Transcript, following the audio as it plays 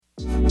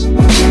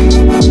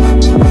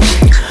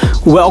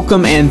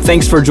Welcome and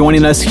thanks for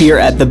joining us here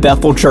at the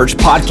Bethel Church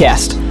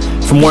Podcast.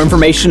 For more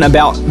information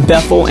about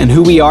Bethel and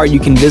who we are, you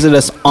can visit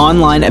us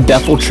online at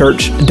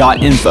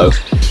bethelchurch.info.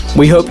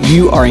 We hope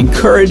you are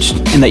encouraged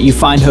and that you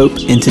find hope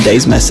in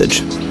today's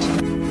message.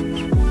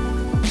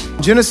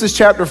 Genesis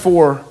chapter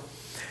 4.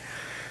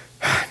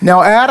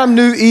 Now Adam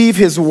knew Eve,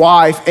 his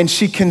wife, and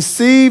she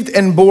conceived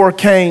and bore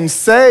Cain,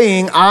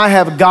 saying, I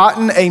have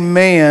gotten a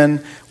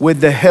man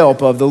with the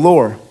help of the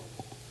Lord.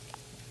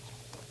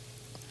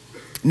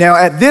 Now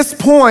at this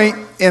point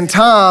in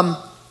time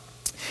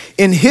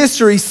in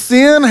history,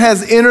 sin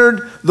has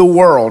entered the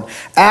world.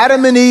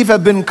 Adam and Eve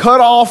have been cut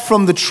off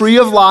from the tree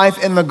of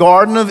life in the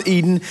Garden of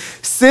Eden.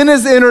 Sin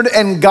has entered,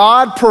 and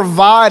God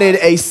provided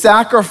a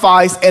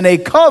sacrifice and a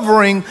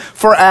covering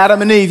for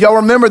Adam and Eve. Y'all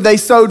remember they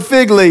sowed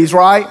fig leaves,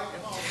 right?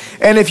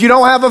 And if you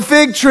don't have a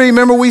fig tree,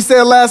 remember we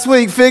said last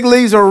week, fig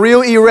leaves are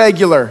real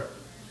irregular.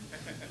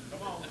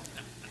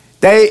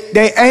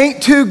 They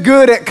ain't too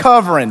good at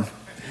covering,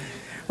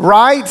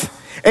 right?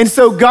 And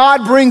so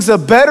God brings a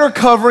better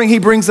covering. He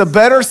brings a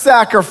better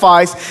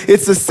sacrifice.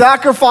 It's a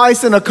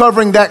sacrifice and a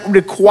covering that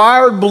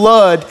required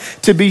blood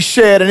to be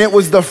shed. And it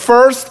was the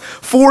first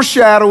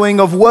foreshadowing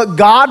of what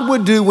God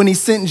would do when he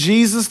sent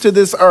Jesus to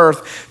this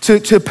earth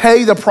to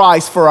pay the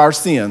price for our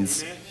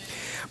sins.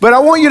 But I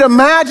want you to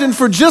imagine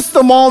for just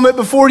a moment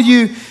before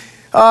you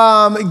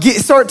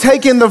start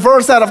taking the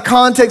verse out of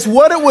context,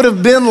 what it would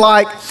have been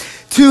like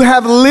to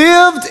have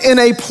lived in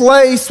a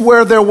place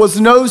where there was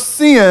no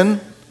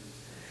sin.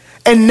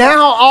 And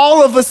now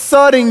all of a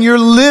sudden you're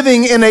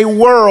living in a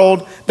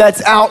world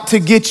that's out to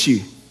get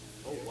you.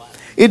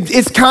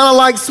 It's kind of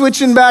like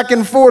switching back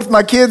and forth.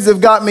 My kids have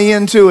got me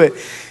into it.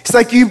 It's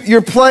like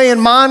you're playing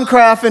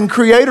Minecraft in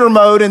creator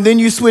mode and then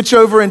you switch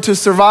over into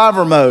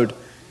survivor mode.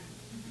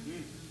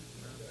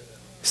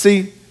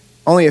 See,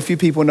 only a few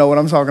people know what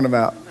I'm talking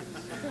about.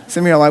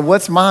 Some of you are like,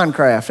 what's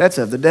Minecraft? That's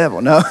of the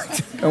devil. No,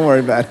 don't worry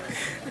about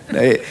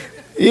it.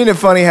 Isn't it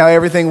funny how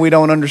everything we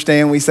don't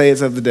understand, we say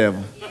it's of the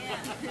devil?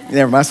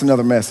 Never mind, that's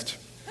another message.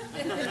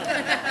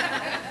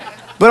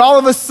 But all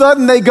of a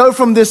sudden, they go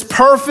from this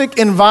perfect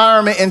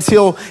environment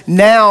until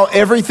now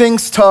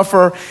everything's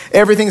tougher,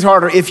 everything's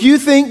harder. If you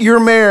think your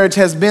marriage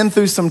has been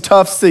through some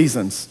tough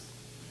seasons,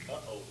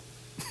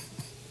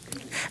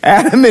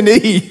 Adam and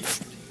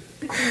Eve,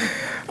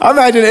 I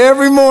imagine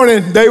every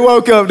morning they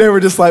woke up, they were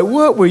just like,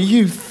 what were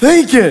you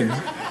thinking?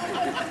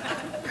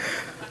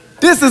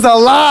 This is a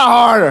lot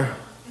harder.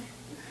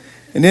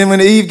 And then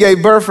when Eve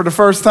gave birth for the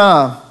first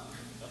time,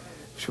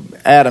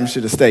 Adam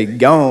should have stayed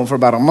gone for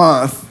about a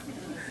month.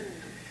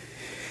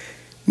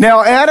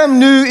 Now, Adam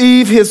knew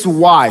Eve, his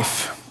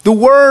wife. The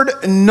word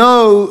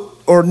know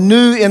or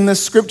knew in the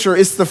scripture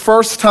is the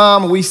first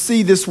time we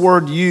see this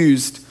word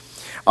used.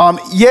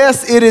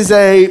 Yes, it is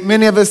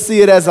many of us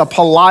see it as a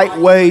polite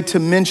way to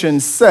mention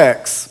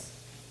sex.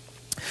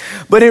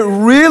 But it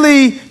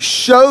really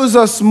shows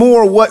us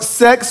more what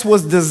sex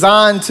was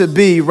designed to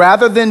be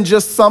rather than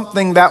just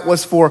something that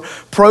was for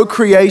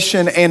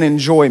procreation and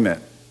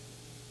enjoyment.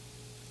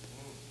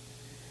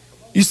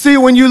 You see,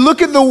 when you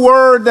look at the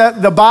word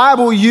that the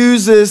Bible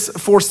uses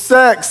for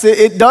sex,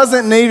 it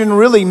doesn't even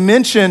really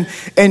mention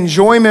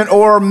enjoyment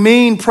or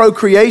mean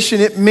procreation.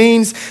 It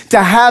means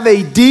to have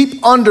a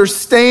deep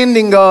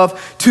understanding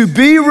of, to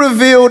be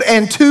revealed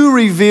and to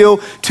reveal,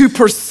 to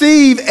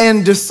perceive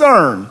and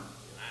discern.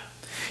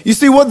 You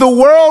see, what the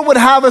world would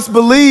have us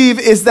believe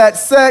is that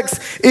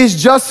sex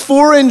is just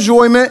for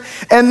enjoyment,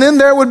 and then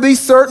there would be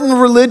certain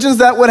religions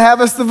that would have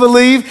us to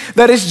believe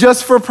that it's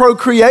just for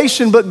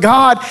procreation, but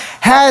God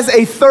has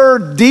a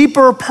third,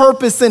 deeper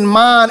purpose in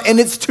mind, and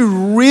it's to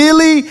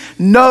really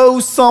know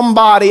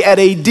somebody at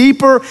a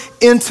deeper,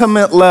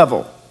 intimate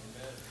level.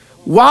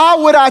 Why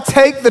would I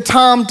take the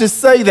time to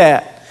say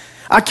that?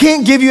 I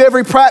can't give you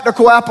every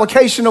practical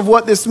application of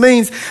what this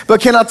means,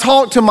 but can I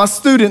talk to my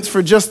students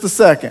for just a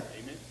second?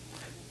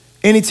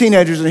 Any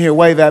teenagers in here,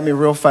 wave at me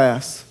real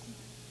fast.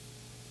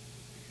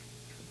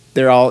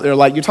 They're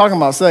like, you're talking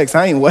about sex.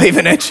 I ain't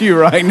waving at you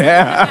right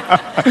now.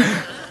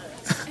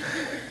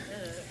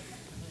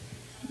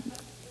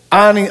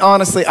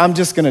 Honestly, I'm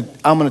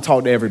gonna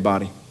talk to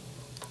everybody.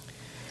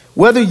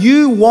 Whether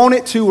you want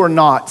it to or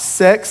not,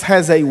 sex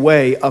has a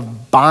way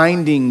of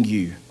binding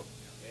you.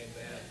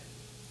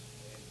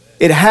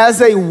 It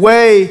has a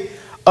way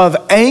of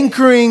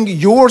anchoring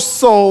your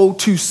soul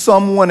to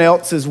someone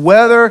else's,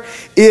 whether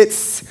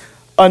it's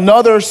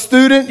another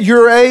student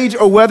your age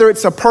or whether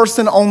it's a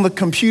person on the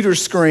computer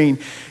screen.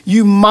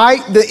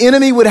 The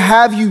enemy would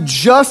have you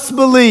just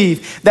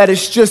believe that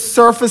it's just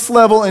surface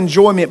level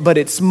enjoyment, but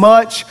it's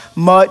much,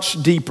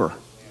 much deeper.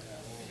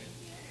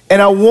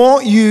 And I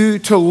want you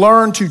to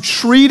learn to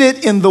treat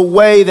it in the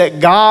way that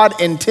God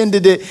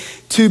intended it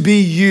to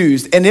be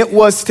used. And it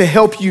was to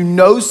help you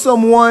know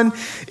someone.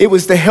 It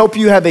was to help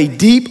you have a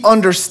deep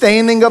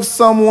understanding of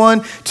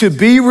someone, to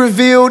be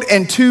revealed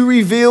and to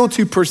reveal,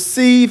 to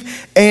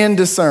perceive and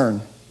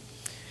discern.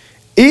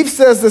 Eve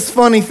says this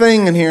funny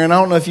thing in here, and I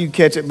don't know if you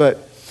catch it,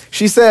 but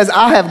she says,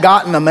 I have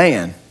gotten a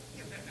man.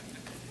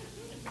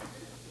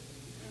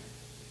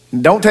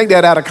 Don't take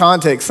that out of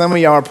context. Some of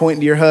y'all are pointing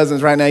to your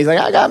husbands right now. He's like,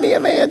 I got me a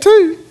man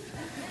too.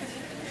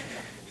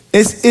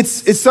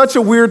 It's such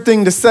a weird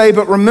thing to say,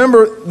 but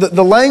remember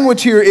the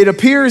language here, it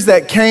appears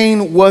that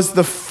Cain was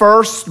the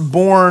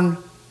firstborn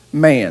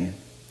man.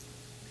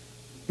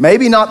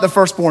 Maybe not the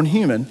firstborn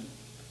human,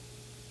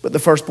 but the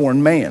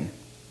firstborn man.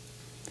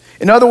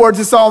 In other words,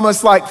 it's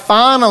almost like,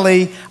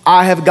 finally,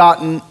 I have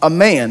gotten a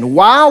man.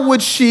 Why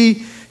would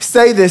she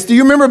say this? Do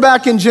you remember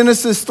back in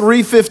Genesis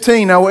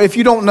 3:15? Now, if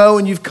you don't know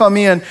and you've come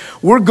in,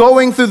 we're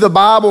going through the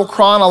Bible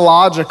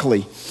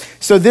chronologically.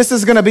 So this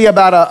is going to be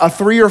about a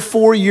 3 or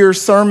 4 year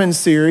sermon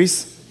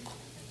series.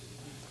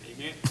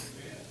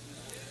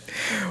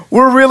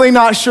 We're really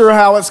not sure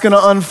how it's going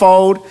to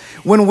unfold.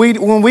 When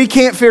we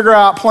can't figure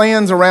out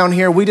plans around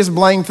here, we just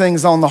blame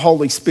things on the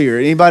Holy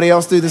Spirit. Anybody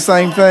else do the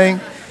same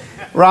thing?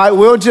 Right?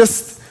 We're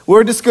just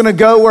going to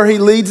go where he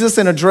leads us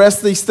and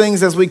address these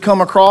things as we come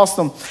across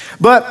them.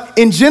 But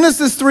in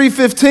Genesis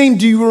 3:15,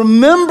 do you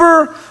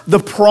remember the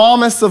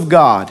promise of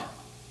God?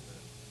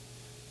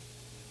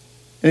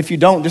 And if you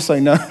don't, just say,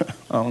 no, I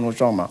don't know what you're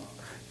talking about.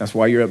 That's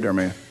why you're up there,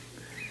 man.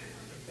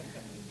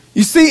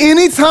 You see,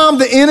 anytime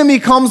the enemy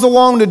comes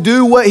along to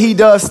do what he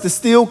does, to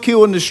steal,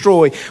 kill, and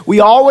destroy,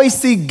 we always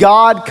see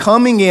God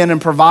coming in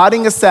and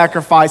providing a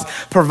sacrifice,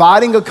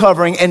 providing a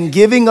covering, and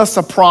giving us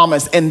a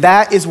promise. And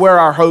that is where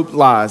our hope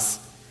lies.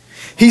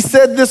 He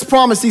said this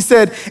promise. He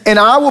said, and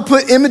I will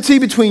put enmity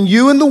between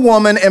you and the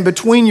woman and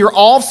between your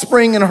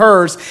offspring and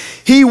hers.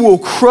 He will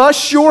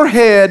crush your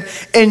head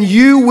and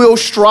you will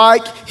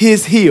strike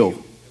his heel.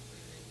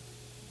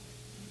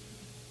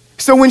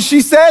 So when she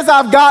says,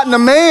 I've gotten a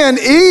man,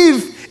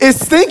 Eve is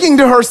thinking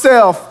to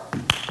herself,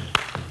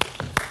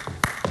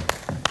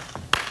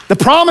 the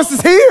promise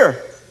is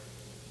here.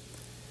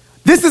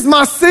 This is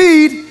my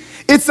seed.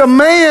 It's a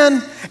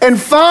man. And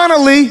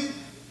finally,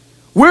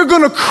 we're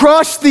going to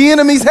crush the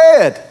enemy's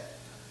head.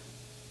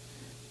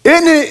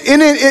 Isn't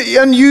it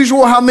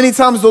unusual how many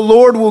times the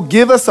Lord will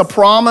give us a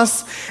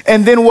promise,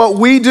 and then what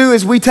we do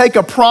is we take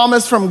a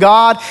promise from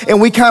God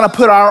and we kind of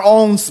put our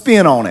own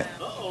spin on it.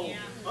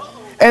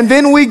 And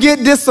then we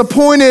get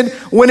disappointed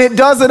when it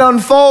doesn't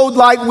unfold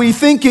like we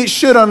think it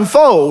should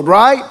unfold,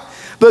 right?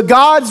 But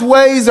God's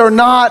ways are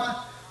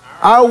not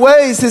our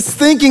ways. His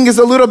thinking is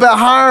a little bit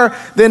higher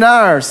than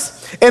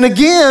ours. And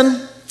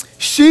again,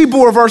 she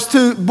bore, verse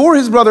 2, bore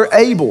his brother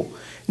Abel.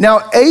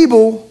 Now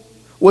Abel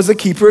was a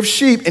keeper of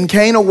sheep and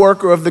Cain a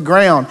worker of the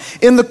ground.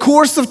 In the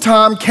course of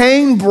time,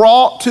 Cain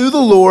brought to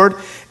the Lord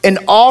an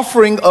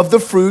offering of the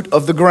fruit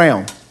of the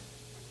ground.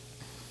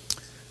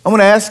 I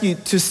want to ask you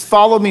to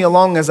follow me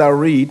along as I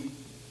read.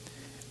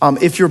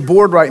 If you're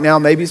bored right now,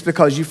 maybe it's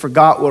because you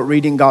forgot what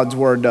reading God's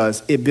word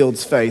does. It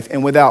builds faith.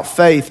 And without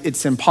faith,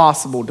 it's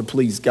impossible to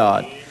please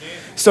God.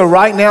 So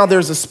right now,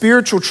 there's a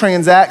spiritual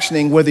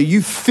transactioning, whether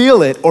you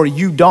feel it or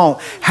you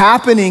don't,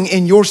 happening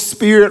in your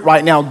spirit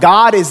right now.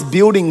 God is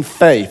building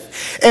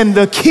faith. And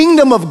the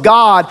kingdom of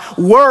God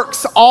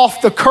works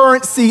off the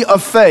currency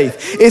of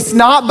faith. It's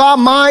not by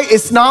might,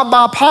 it's not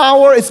by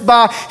power, it's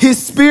by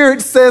his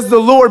spirit, says the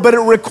Lord. But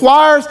it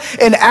requires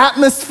an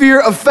atmosphere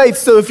of faith.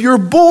 So if you're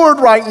bored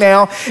right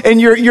now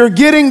and you're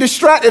getting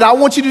distracted, I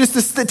want you to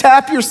just to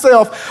tap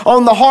yourself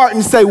on the heart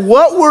and say,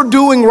 what we're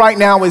doing right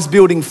now is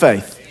building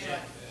faith.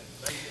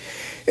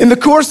 In the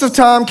course of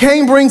time,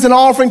 Cain brings an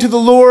offering to the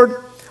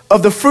Lord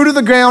of the fruit of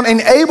the ground, and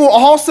Abel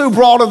also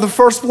brought of the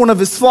firstborn of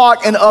his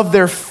flock and of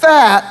their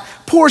fat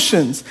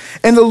portions.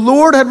 And the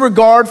Lord had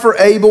regard for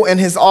Abel and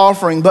his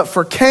offering, but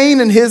for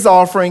Cain and his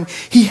offering,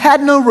 he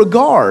had no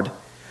regard.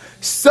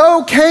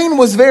 So Cain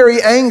was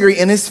very angry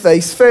and his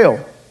face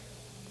fell.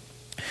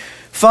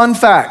 Fun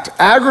fact,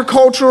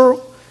 agriculture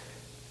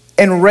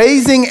and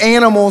raising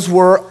animals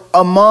were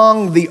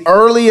among the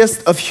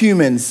earliest of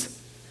humans.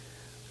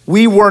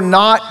 We were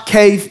not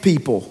cave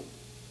people.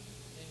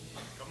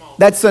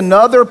 That's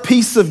another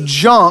piece of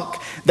junk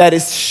that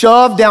is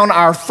shoved down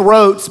our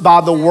throats by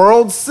the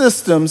world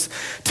systems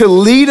to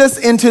lead us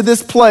into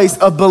this place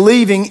of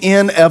believing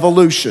in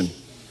evolution.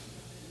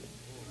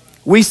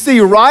 We see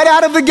right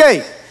out of the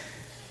gate.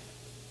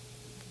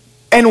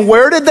 And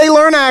where did they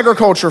learn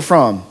agriculture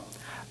from?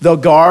 The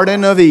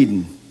Garden of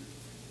Eden.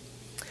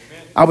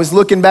 I was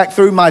looking back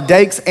through my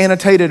Dake's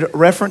Annotated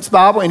Reference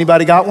Bible.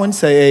 Anybody got one?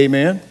 Say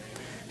amen.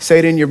 Say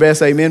it in your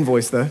best amen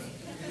voice, though,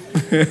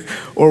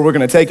 or we're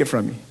going to take it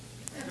from you.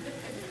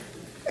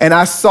 And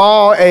I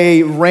saw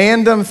a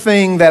random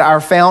thing that our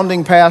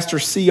founding pastor,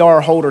 C.R.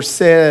 Holder,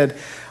 said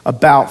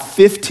about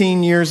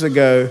 15 years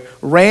ago.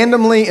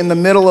 Randomly in the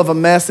middle of a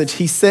message,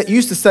 he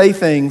used to say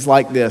things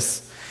like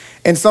this.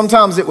 And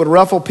sometimes it would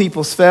ruffle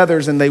people's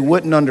feathers and they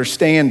wouldn't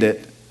understand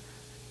it.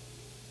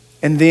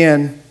 And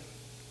then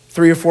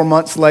 3 or 4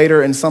 months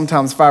later, and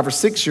sometimes 5 or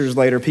 6 years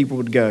later, people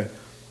would go,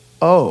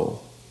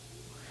 oh.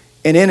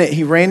 And in it,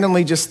 he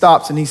randomly just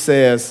stops and he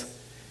says,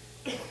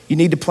 you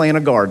need to plant a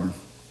garden.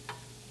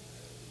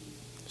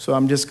 So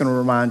I'm just going to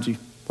remind you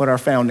what our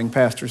founding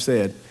pastor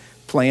said.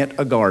 Plant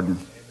a garden.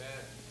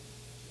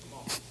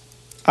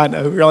 I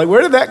know, you're like,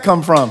 where did that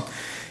come from?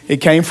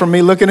 It came from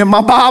me looking in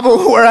my Bible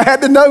where I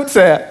had the notes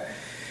at.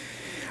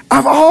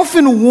 I've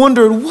often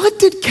wondered, what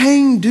did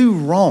Cain do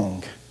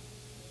wrong?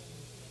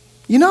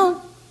 You know,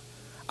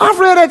 I've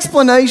read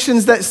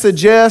explanations that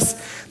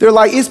suggest they're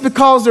like, it's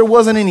because there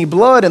wasn't any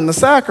blood in the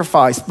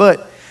sacrifice.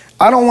 But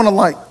I don't want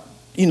to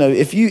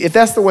if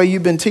that's the way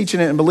you've been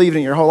teaching it and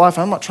believing it your whole life,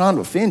 I'm not trying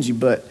to offend you,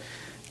 but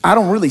I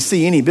don't really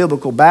see any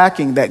biblical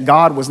backing that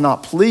God was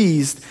not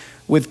pleased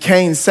with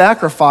Cain's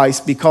sacrifice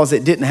because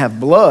it didn't have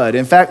blood.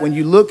 In fact, when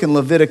you look in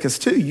Leviticus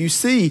 2, you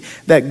see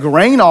that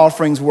grain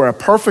offerings were a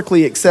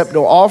perfectly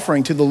acceptable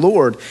offering to the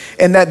Lord,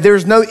 and that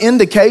there's no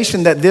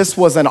indication that this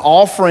was an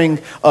offering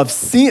of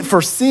sin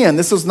for sin.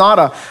 This was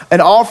not an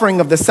offering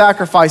of the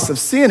sacrifice of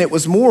sin. It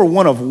was more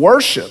one of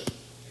worship.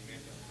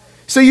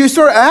 So you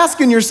start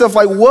asking yourself,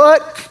 like,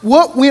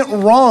 what went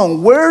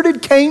wrong? Where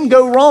did Cain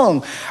go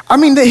wrong? I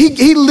mean,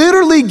 he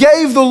literally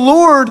gave the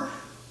Lord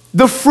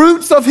the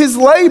fruits of his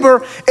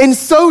labor, and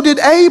so did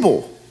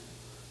Abel.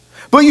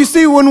 But you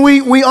see, when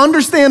we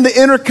understand the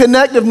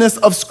interconnectedness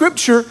of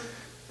Scripture,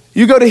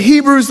 you go to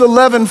Hebrews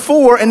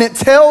 11:4, and it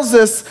tells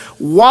us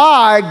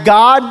why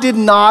God did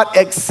not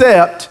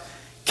accept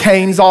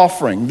Cain's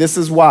offering. This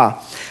is why.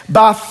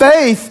 By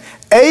faith,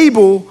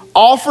 Abel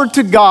offered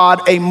to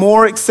God a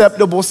more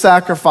acceptable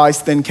sacrifice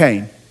than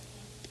Cain,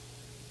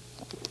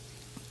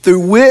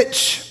 through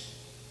which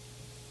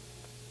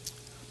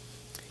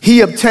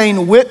he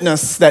obtained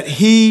witness that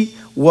he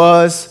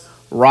was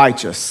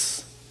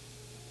righteous,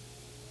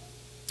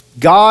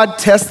 God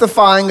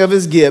testifying of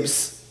his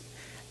gifts,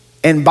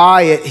 and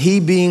by it he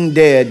being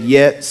dead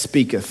yet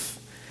speaketh.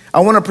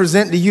 I want to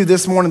present to you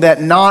this morning that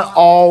not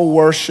all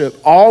worship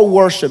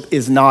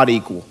is not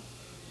equal.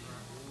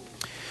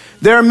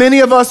 There are many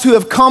of us who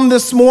have come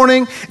this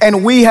morning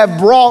and we have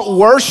brought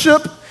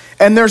worship,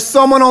 and there's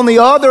someone on the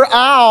other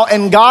aisle,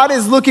 and God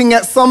is looking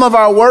at some of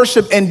our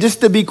worship, and just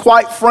to be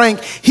quite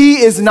frank,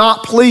 he is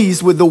not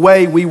pleased with the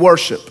way we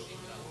worship.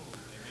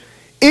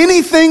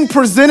 Anything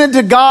presented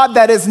to God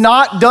that is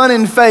not done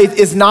in faith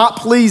is not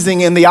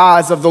pleasing in the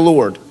eyes of the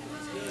Lord.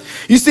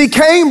 You see,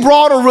 Cain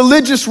brought a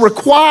religious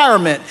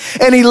requirement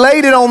and he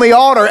laid it on the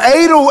altar.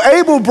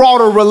 Abel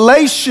brought a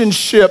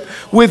relationship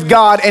with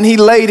God and he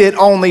laid it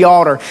on the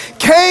altar.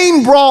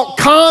 Cain brought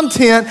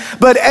content,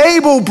 but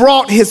Abel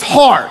brought his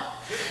heart.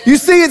 You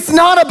see, it's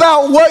not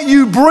about what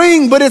you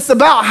bring, but it's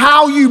about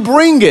how you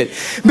bring it.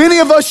 Many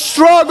of us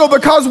struggle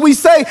because we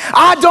say,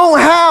 I don't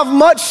have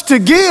much to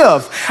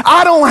give.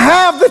 I don't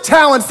have the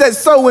talents that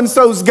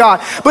so-and-so's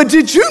got. But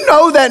did you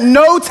know that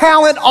no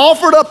talent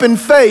offered up in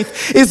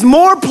faith is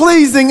more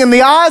pleasing in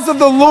the eyes of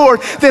the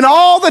Lord than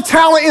all the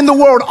talent in the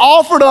world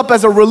offered up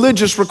as a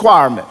religious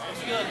requirement?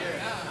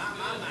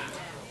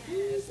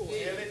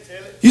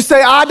 You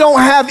say, I don't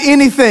have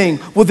anything.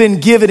 Well,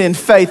 then give it in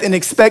faith and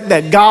expect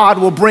that God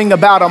will bring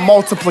about a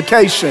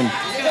multiplication.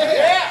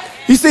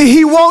 You see,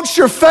 he wants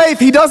your faith.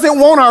 He doesn't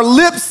want our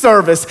lip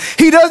service.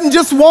 He doesn't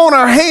just want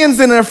our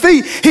hands and our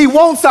feet. He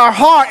wants our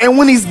heart. And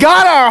when he's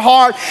got our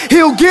heart,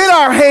 he'll get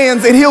our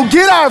hands and he'll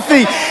get our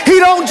feet. He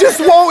don't just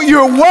want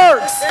your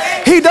works.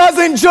 He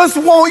doesn't just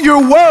want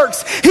your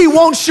works. He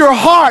wants your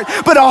heart.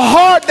 But a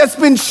heart that's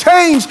been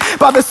changed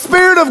by the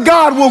Spirit of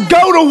God will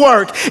go to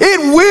work.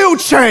 It will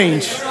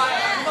change.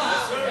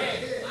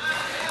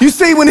 You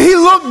see, when he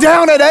looked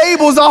down at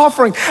Abel's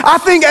offering, I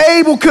think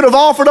Abel could have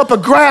offered up a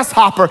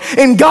grasshopper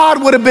and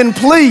God would have been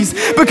pleased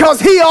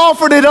because he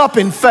offered it up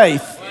in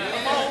faith.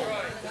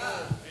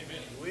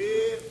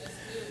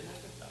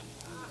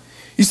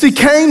 You see,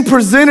 Cain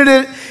presented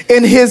it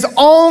in his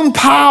own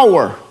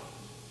power.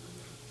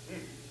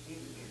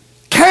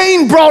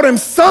 Cain brought him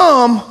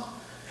some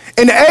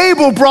and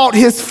Abel brought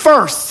his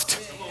first.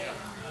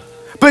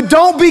 But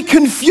don't be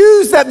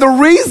confused that the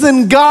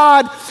reason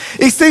God,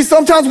 you see,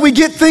 sometimes we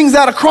get things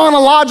out of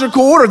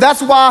chronological order.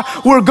 That's why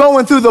we're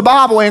going through the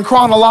Bible in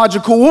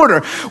chronological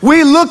order.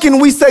 We look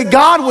and we say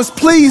God was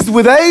pleased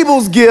with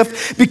Abel's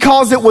gift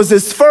because it was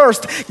his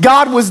first.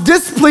 God was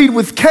displeased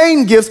with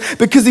Cain's gifts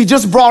because he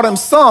just brought him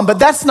some. But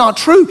that's not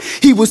true.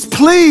 He was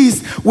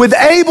pleased with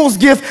Abel's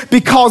gift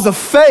because of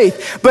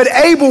faith. But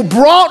Abel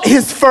brought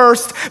his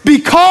first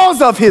because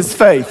of his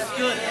faith.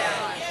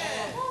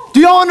 Do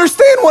y'all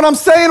understand what I'm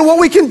saying? What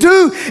we can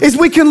do is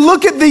we can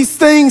look at these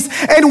things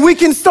and we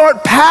can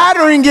start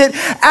patterning it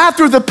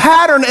after the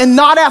pattern and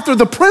not after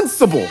the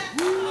principle.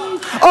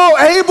 Oh,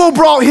 Abel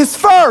brought his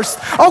first.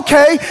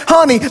 Okay,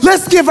 honey,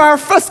 let's give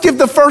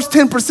the first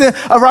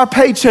 10% of our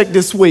paycheck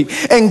this week.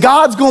 And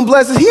God's gonna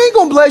bless us. He ain't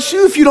gonna bless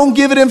you if you don't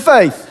give it in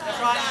faith.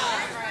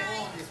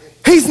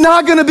 He's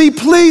not going to be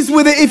pleased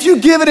with it if you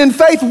give it in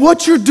faith.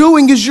 What you're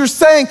doing is you're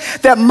saying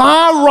that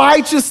my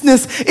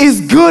righteousness is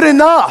good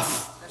enough.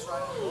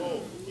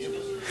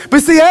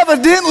 But see,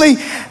 evidently,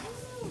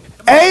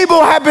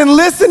 Abel had been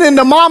listening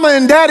to mama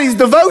and daddy's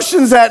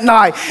devotions at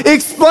night,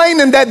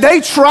 explaining that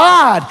they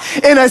tried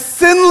in a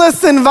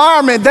sinless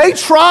environment. They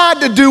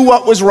tried to do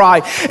what was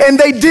right, and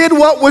they did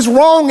what was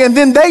wrong, and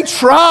then they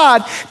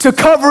tried to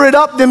cover it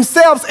up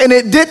themselves, and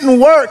it didn't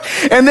work.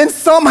 And then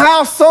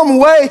somehow, some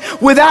way,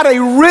 without a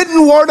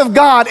written word of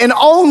God and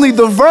only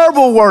the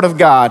verbal word of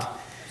God,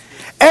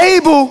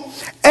 Abel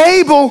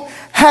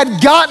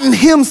had gotten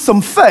him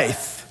some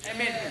faith.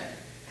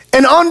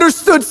 And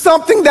understood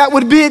something that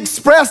would be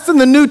expressed in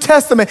the New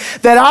Testament,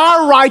 that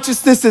our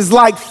righteousness is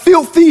like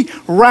filthy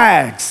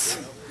rags.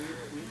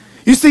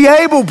 You see,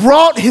 Abel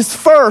brought his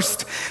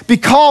first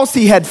because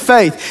he had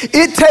faith.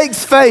 It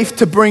takes faith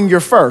to bring your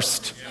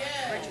first.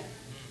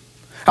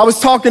 I was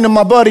talking to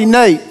my buddy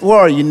Nate. Where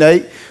are you,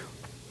 Nate?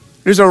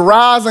 There's a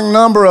rising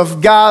number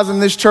of guys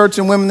in this church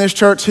and women in this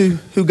church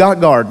who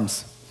got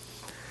gardens.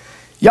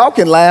 Y'all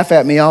can laugh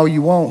at me all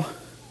you want.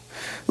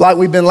 Like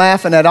we've been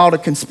laughing at all the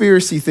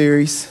conspiracy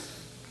theories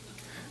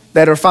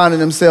that are finding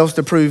themselves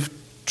to prove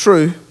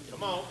true.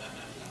 Come on.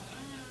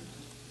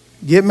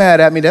 Get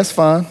mad at me, that's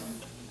fine.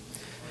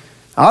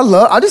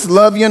 I just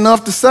love you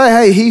enough to say,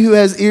 hey, he who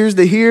has ears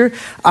to hear,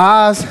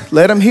 eyes,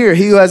 let him hear.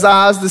 He who has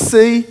eyes to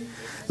see,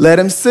 let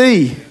him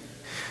see.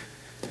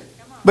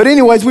 But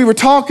anyways, we were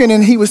talking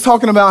and he was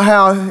talking about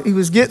how he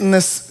was getting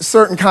this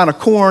certain kind of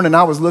corn and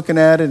I was looking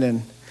at it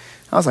and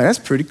I was like, that's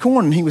pretty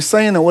corn. And he was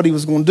saying that what he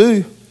was going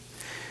to do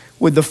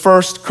with the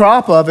first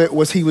crop of it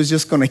was he was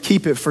just going to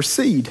keep it for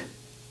seed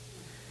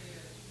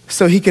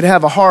so he could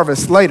have a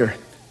harvest later,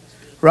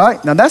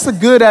 right? Now that's a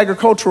good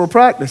agricultural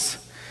practice.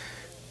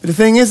 But the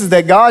thing is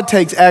that God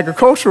takes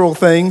agricultural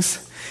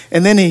things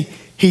and then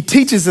he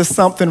teaches us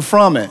something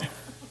from it.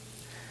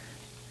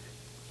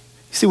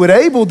 See, what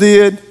Abel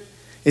did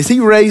is he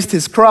raised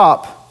his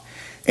crop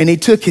and he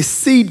took his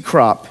seed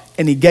crop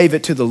and he gave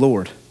it to the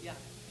Lord.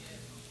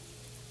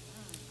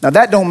 Now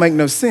that don't make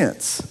no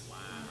sense.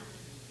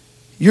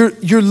 You're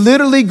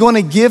literally going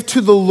to give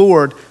to the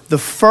Lord the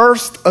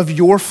first of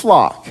your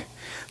flock,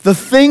 the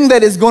thing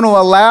that is going to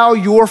allow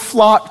your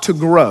flock to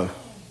grow.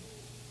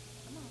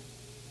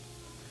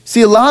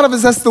 See, a lot of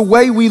us, that's the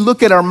way we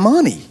look at our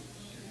money.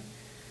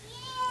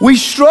 We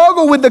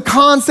struggle with the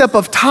concept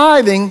of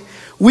tithing.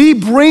 We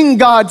bring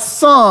God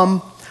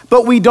some,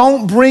 but we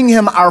don't bring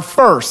him our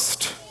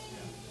first.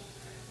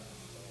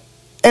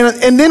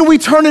 And then we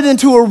turn it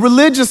into a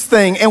religious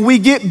thing and we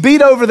get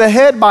beat over the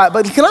head by it.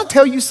 But can I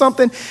tell you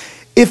something?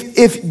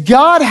 If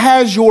God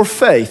has your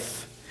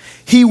faith,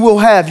 he will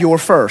have your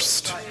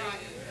first.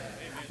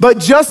 But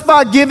just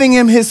by giving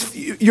him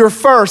your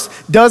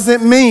first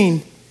doesn't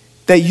mean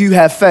that you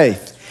have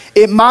faith.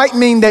 It might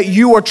mean that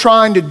you are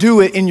trying to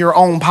do it in your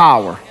own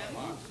power.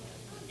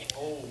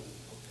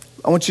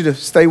 I want you to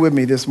stay with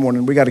me this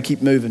morning. We got to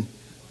keep moving.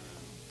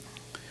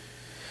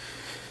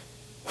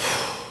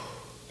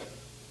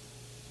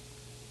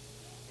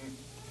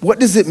 What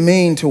does it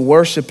mean to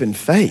worship in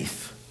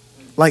faith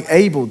like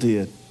Abel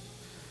did?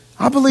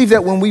 I believe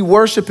that when we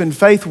worship in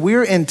faith,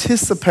 we're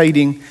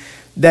anticipating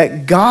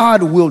that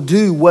God will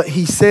do what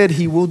he said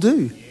he will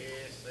do.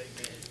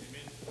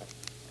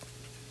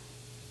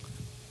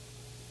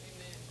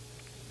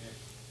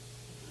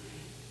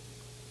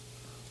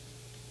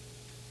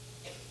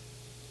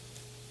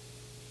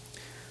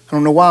 I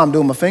don't know why I'm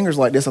doing my fingers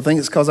like this. I think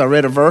it's because I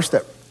read a verse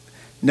that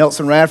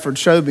Nelson Radford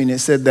showed me, and it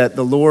said that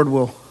the Lord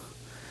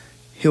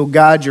he'll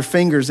guide your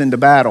fingers into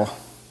battle.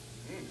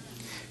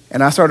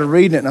 And I started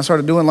reading it, and I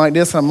started doing like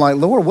this, and I'm like,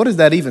 Lord, what does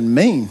that even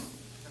mean?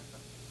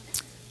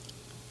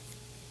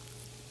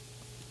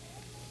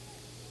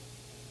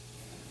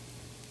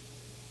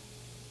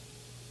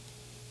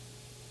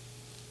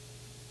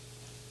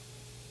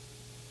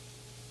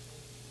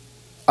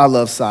 I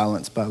love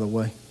silence, by the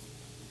way.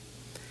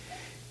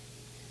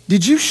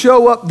 Did you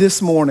show up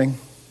this morning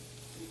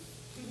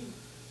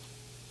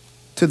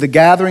to the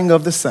gathering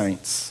of the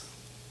saints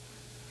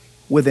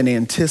with an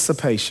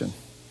anticipation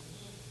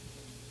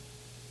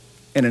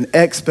and an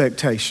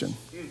expectation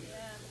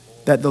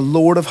that the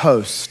Lord of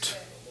hosts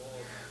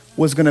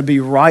was going to be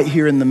right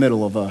here in the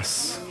middle of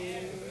us?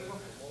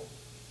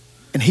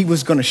 And he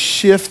was going to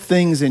shift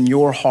things in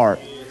your heart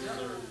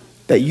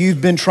that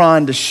you've been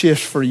trying to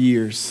shift for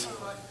years.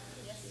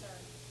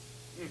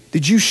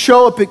 Did you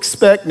show up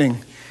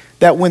expecting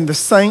that when the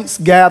saints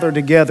gather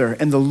together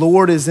and the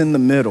Lord is in the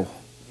middle,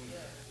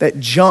 that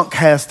junk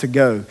has to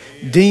go,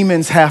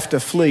 demons have to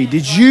flee?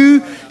 Did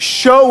you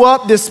show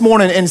up this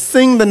morning and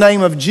sing the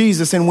name of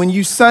Jesus? And when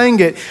you sang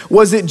it,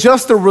 was it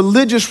just a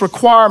religious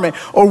requirement,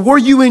 or were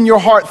you in your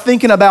heart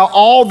thinking about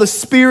all the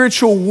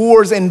spiritual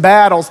wars and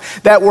battles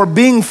that were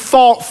being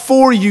fought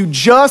for you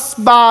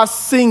just by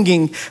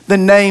singing the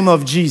name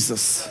of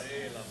Jesus?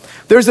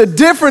 There's a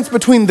difference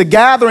between the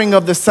gathering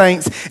of the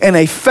saints and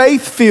a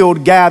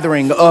faith-filled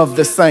gathering of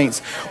the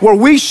saints, where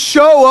we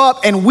show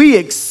up and we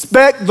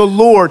expect the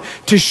Lord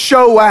to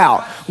show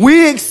out.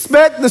 We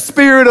expect the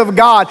Spirit of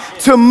God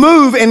to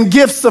move in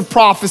gifts of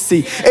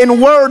prophecy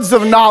and words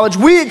of knowledge.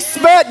 We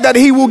expect that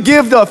he will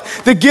give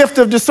us the gift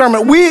of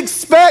discernment. We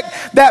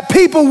expect that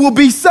people will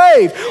be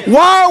saved.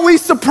 Why are we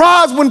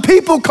surprised when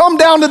people come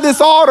down to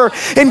this altar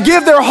and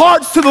give their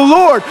hearts to the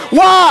Lord?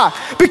 Why?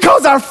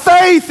 Because our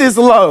faith is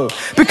low.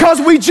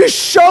 Because we just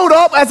showed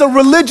up as a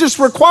religious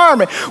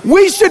requirement.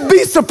 We should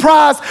be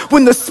surprised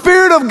when the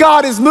Spirit of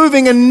God is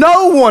moving and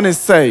no one is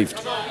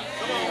saved.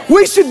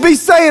 We should be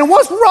saying,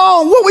 what's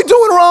wrong? What are we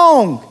doing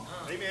wrong?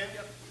 Amen.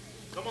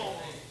 Come on.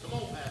 Come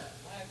on,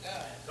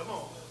 Pastor. Come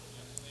on.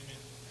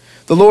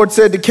 The Lord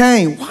said to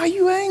Cain, why are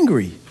you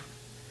angry?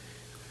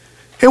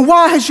 And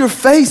why has your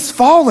face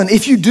fallen?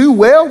 If you do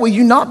well, will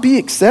you not be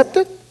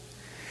accepted?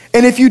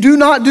 And if you do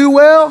not do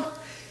well,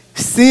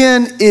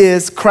 sin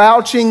is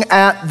crouching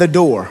at the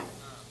door.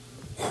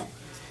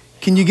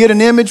 Can you get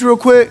an image real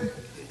quick?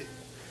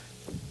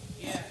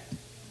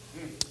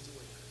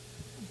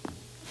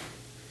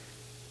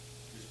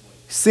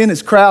 Sin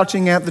is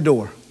crouching at the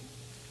door.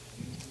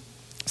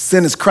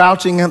 Sin is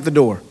crouching at the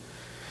door.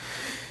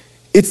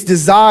 Its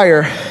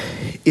desire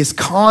is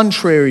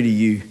contrary to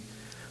you,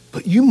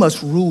 but you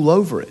must rule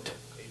over it.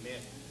 Amen.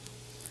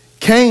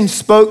 Cain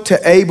spoke to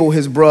Abel,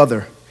 his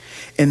brother,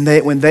 and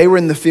when they were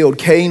in the field,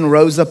 Cain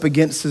rose up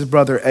against his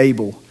brother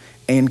Abel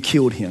and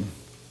killed him.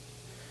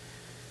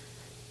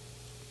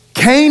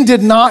 Cain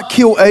did not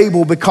kill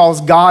Abel because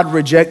God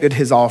rejected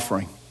his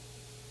offering.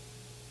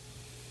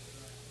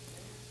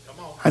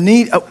 I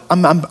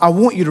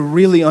want you to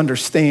really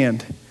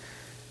understand.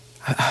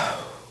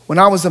 When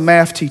I was a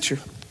math teacher,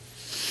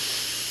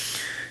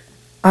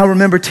 I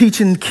remember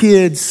teaching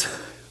kids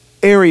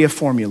area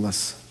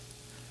formulas.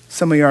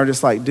 Some of you are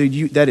just like,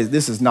 dude,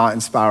 this is not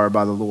inspired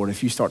by the Lord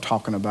if you start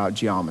talking about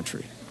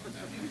geometry.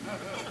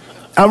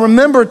 I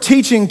remember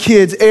teaching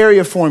kids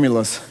area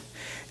formulas,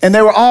 and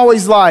they were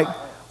always like,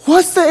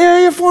 what's the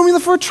area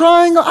formula for a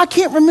triangle? I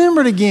can't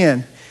remember it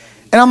again.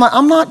 And I'm like,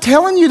 I'm not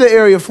telling you the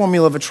area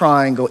formula of a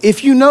triangle.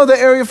 If you know the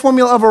area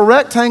formula of a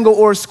rectangle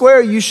or a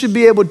square, you should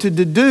be able to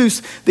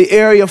deduce the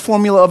area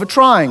formula of a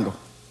triangle.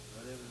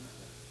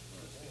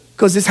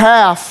 Because it's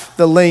half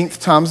the length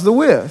times the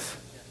width.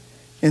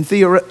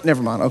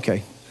 Never mind,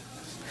 okay.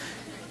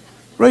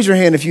 Raise your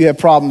hand if you have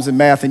problems in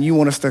math and you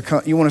want to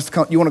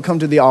come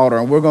to the altar,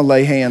 and we're going to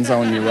lay hands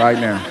on you right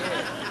now.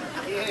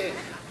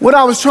 What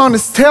I was trying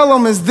to tell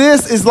them is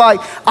this, is like,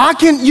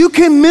 you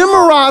can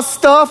memorize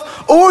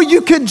stuff, or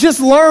you could just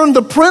learn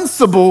the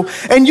principle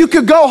and you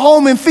could go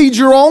home and feed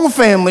your own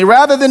family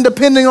rather than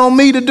depending on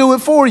me to do it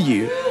for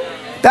you.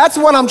 That's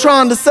what I'm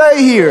trying to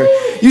say here.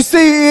 You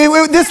see,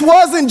 this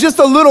wasn't just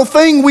a little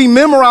thing we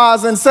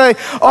memorize and say,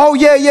 oh,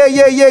 yeah.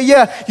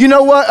 You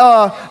know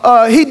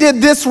what? He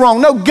did this wrong.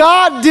 No,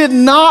 God did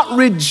not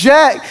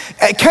reject.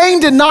 Cain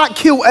did not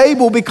kill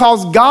Abel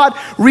because God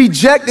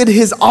rejected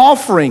his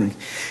offering.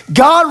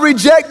 God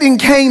rejecting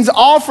Cain's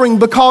offering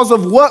because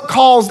of what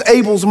caused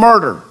Abel's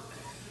murder.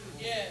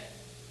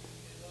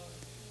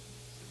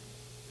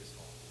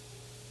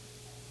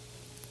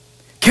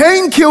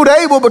 Cain killed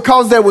Abel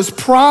because there was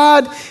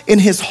pride in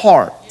his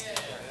heart.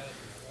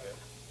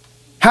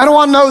 How do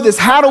I know this?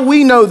 How do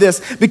we know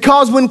this?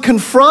 Because when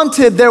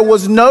confronted, there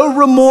was no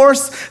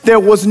remorse, there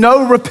was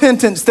no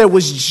repentance, there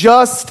was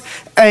just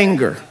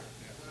anger.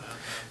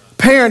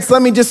 Parents,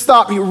 let me just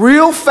stop you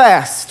real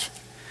fast.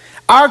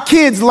 Our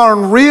kids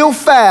learn real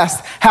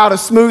fast how to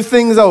smooth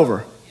things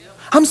over.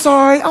 I'm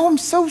sorry. Oh, I'm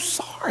so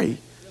sorry.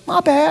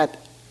 My bad.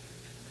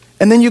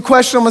 And then you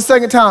question them a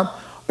second time.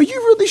 Are you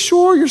really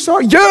sure you're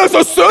sorry? Yes,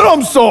 I said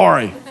I'm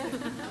sorry.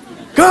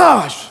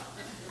 Gosh,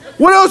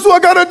 what else do I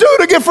got to do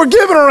to get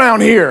forgiven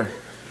around here?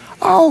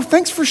 Oh,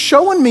 thanks for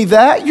showing me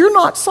that. You're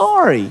not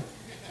sorry.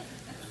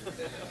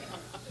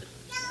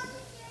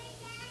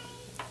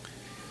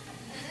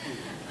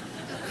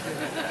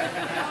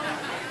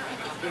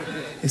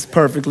 It's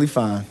perfectly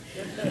fine.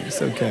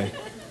 It's okay.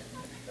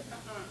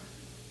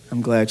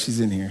 I'm glad she's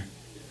in here,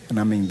 and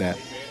I mean that.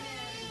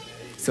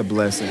 It's a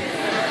blessing.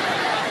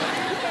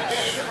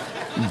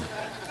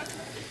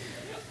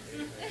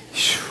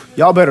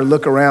 Y'all better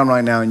look around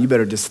right now and you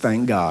better just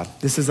thank God.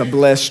 This is a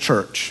blessed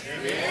church.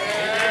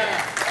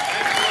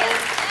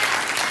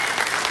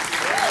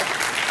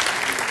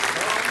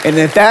 And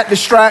if that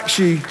distracts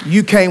you,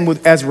 you came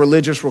as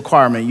religious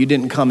requirement. You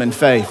didn't come in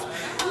faith,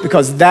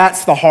 because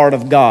that's the heart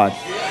of God.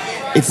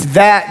 It's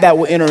that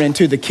will enter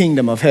into the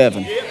kingdom of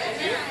heaven.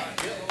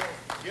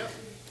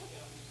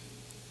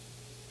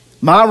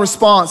 My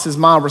response is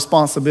my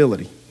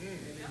responsibility.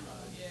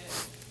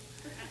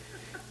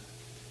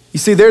 You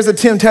see, there's a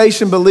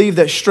temptation to believe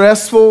that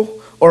stressful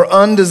or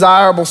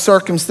undesirable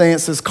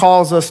circumstances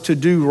cause us to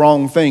do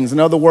wrong things. In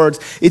other words,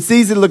 it's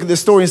easy to look at this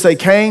story and say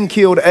Cain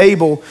killed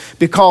Abel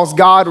because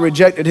God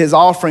rejected his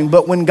offering.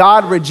 But when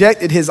God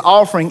rejected his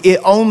offering, it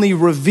only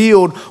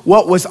revealed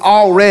what was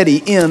already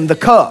in the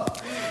cup.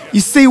 You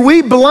see,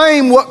 we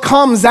blame what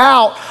comes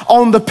out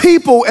on the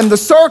people and the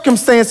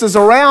circumstances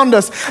around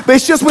us, but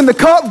it's just when the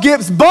cup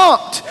gets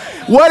bumped,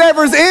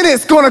 whatever's in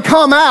it's going to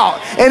come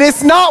out. And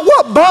it's not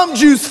what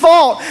bumped you's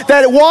fault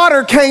that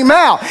water came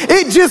out.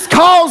 It just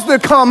caused to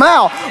come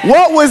out.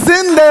 What was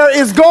in there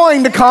is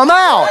going to come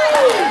out.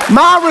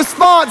 My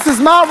response is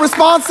my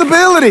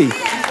responsibility.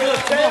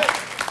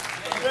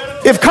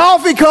 If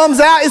coffee comes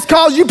out, it's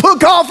because you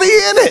put coffee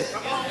in it.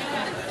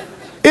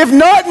 If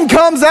nothing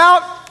comes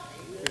out,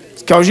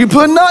 because you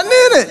put nothing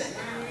in it.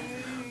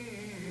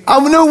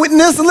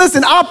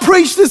 Listen, I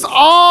preach this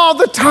all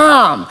the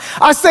time.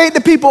 I say it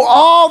to people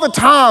all the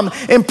time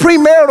in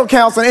premarital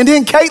counseling. And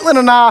then Caitlin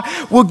and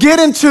I will get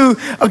into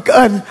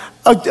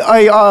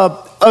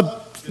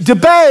a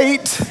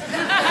debate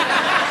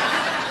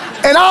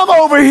And I'm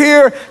over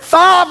here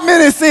 5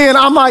 minutes in,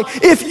 I'm like,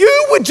 if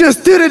you would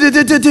just then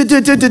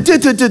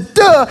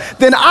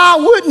I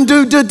wouldn't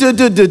do.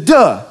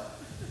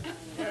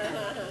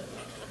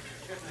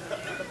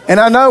 And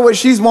I know what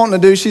she's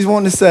wanting to do. She's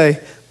wanting to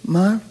say,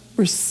 my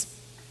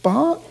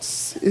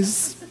response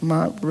is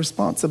my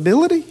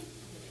responsibility.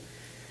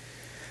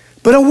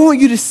 But I want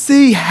you to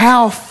see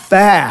how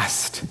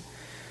fast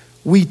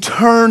we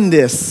turn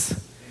this.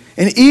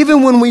 And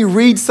even when we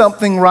read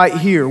something right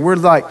here, we're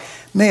like,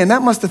 man,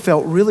 that must have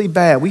felt really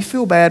bad. We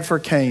feel bad for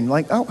Cain.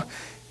 Like, oh,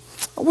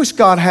 I wish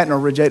God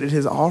hadn't rejected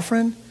his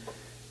offering.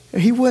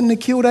 He wouldn't have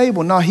killed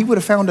Abel. No, he would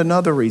have found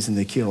another reason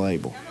to kill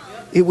Abel.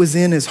 It was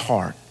in his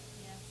heart.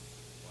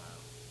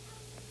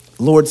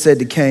 The Lord said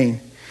to Cain,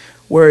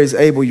 where is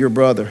Abel, your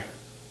brother?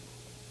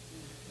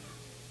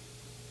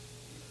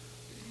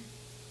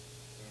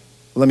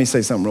 Let me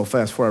say something real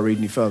fast before I read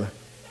any further.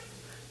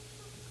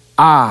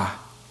 I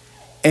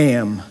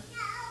am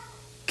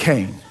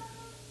Cain.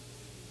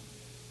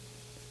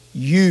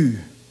 You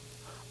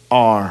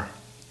are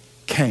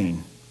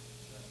Cain.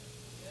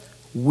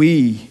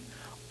 We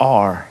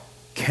are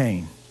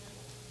Cain.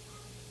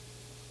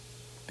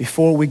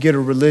 Before we get a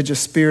religious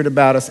spirit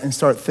about us and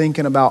start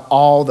thinking about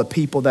all the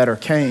people that are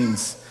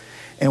Cains,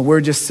 and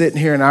we're just sitting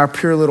here in our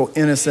pure little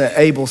innocent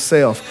Abel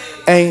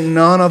self, ain't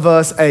none of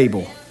us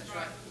Abel.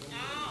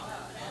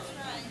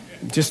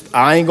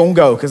 I ain't gonna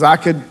go because I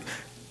could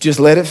just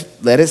let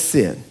it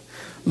sit.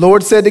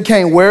 Lord said to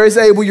Cain, where is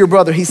Abel your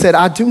brother? He said,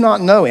 I do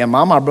not know. Am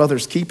I my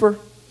brother's keeper?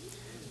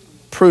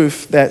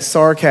 Proof that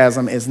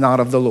sarcasm is not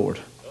of the Lord.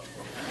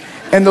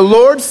 And the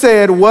Lord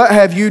said, what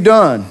have you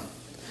done?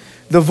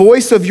 The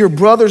voice of your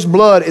brother's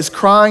blood is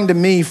crying to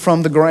me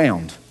from the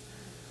ground.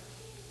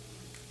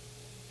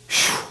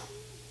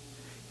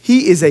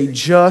 He is a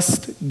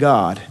just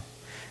God.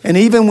 And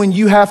even when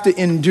you have to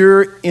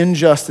endure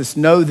injustice,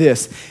 know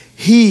this.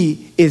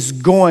 He is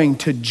going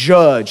to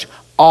judge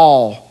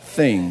all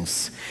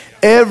things.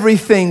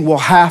 Everything will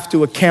have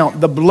to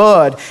account. The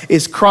blood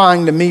is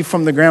crying to me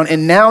from the ground.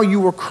 And now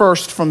you are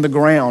cursed from the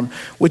ground,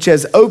 which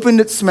has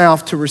opened its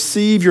mouth to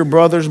receive your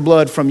brother's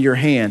blood from your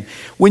hand.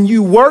 When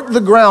you work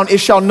the ground, it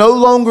shall no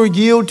longer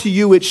yield to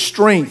you its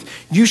strength.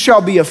 You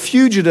shall be a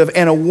fugitive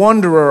and a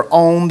wanderer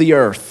on the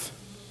earth.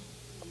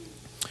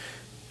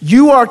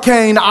 You are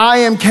Cain, I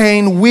am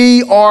Cain,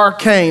 we are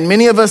Cain.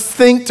 Many of us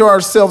think to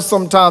ourselves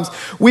sometimes,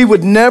 we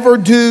would never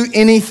do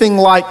anything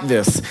like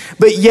this.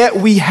 But yet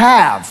we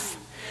have.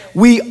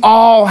 We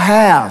all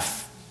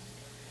have.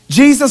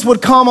 Jesus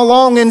would come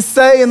along and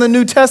say in the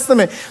New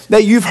Testament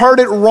that you've heard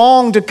it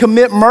wrong to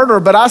commit murder.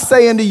 But I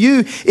say unto you,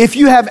 if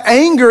you have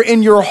anger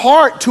in your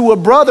heart to a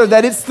brother,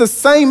 that it's the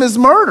same as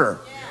murder.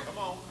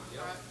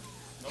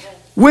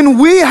 When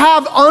we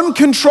have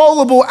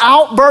uncontrollable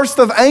outbursts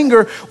of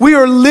anger, we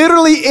are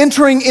literally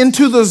entering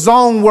into the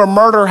zone where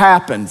murder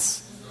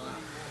happens.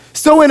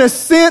 So in a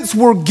sense,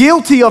 we're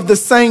guilty of the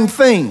same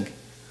thing.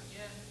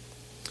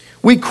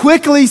 We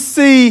quickly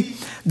see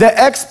the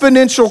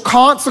exponential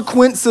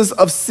consequences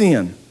of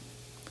sin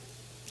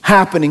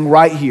happening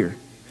right here.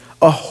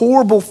 A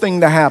horrible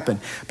thing to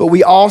happen. But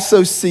we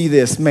also see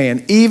this,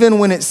 man, even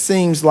when it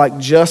seems like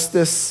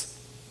justice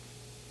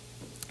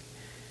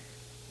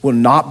will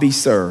not be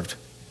served,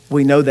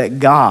 we know that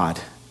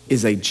God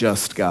is a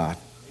just God.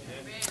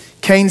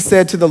 Cain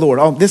said to the Lord,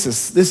 oh, this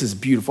is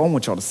beautiful. I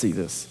want y'all to see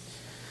this.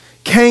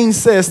 Cain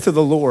says to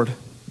the Lord,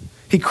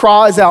 he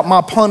cries out,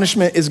 my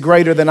punishment is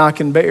greater than I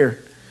can bear.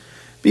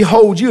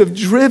 Behold, you have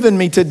driven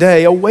me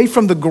today away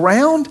from the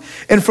ground,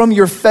 and from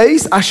your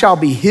face I shall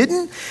be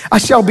hidden. I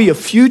shall be a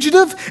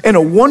fugitive and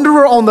a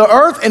wanderer on the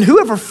earth, and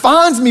whoever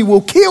finds me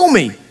will kill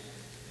me.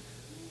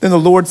 Then the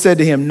Lord said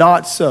to him,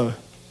 not so.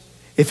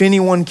 If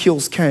anyone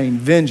kills Cain,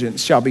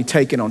 vengeance shall be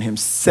taken on him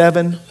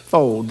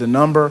sevenfold, the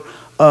number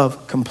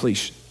of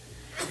completion.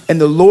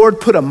 And the Lord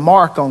put a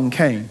mark on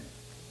Cain,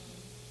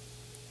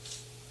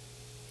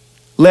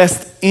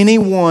 lest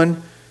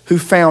anyone who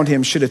found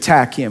him should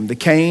attack him.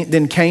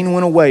 Then Cain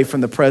went away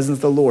from the presence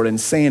of the Lord and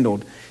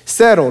settled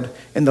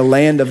in the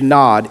land of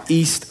Nod,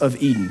 east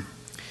of Eden.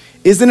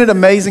 Isn't it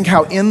amazing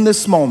how in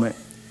this moment,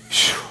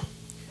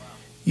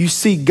 you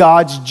see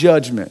God's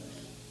judgment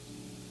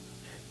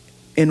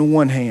in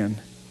one hand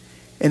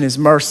and his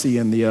mercy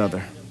in the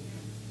other.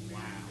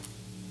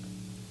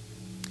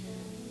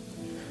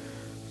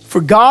 For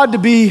God to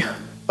be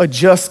a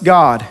just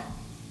God,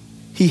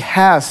 he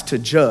has to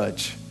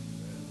judge.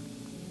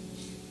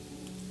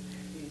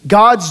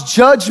 God's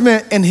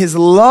judgment and his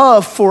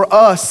love for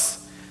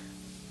us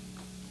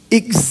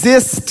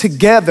exists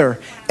together,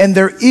 and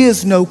there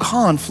is no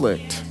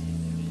conflict.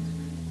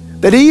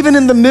 That even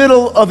in the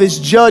middle of his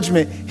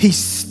judgment, he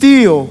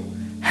still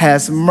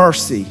has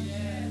mercy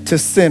to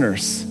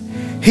sinners.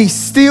 He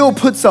still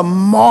puts a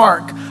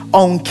mark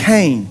on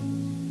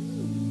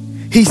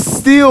Cain. He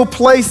still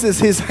places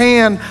his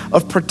hand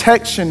of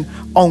protection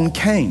on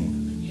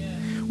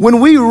Cain. When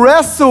we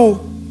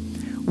wrestle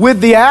with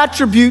the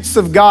attributes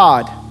of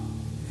God,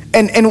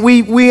 and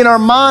we in our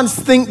minds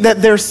think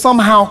that they're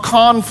somehow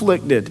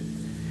conflicted,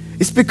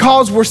 It's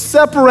because we're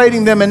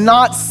separating them and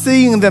not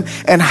seeing them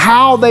and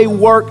how they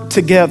work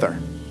together.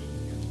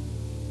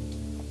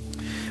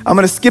 I'm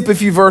going to skip a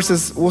few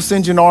verses. We'll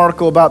send you an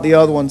article about the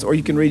other ones, or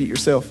you can read it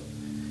yourself.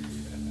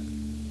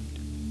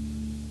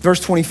 Verse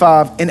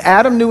 25, and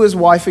Adam knew his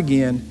wife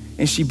again,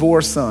 and she bore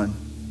a son,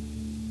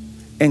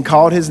 and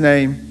called his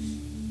name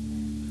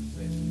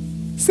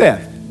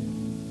Seth,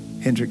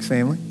 Hendrick's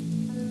family.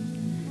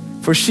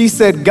 For she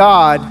said,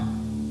 God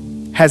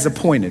has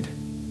appointed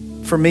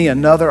for me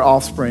another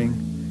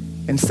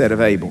offspring instead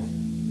of Abel.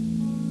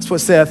 That's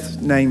what Seth's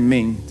name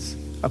means,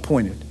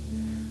 appointed.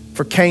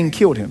 For Cain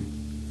killed him.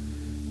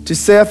 To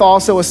Seth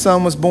also a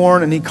son was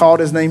born, and he called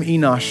his name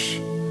Enosh.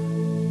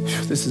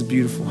 This is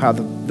beautiful how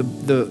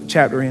the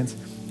chapter ends.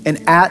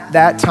 And at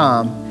that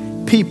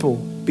time, people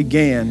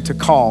began to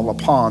call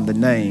upon the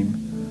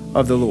name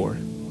of the Lord.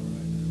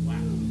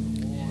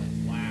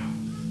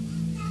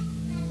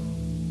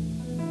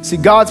 See,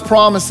 God's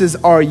promises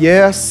are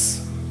yes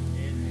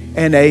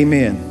and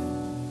amen.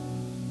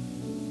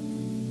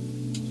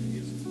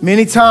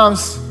 Many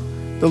times,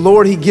 the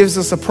Lord, he gives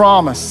us a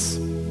promise,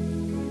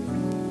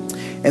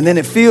 and then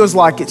it feels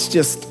like it's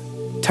just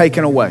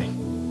taken away.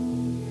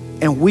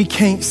 And we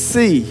can't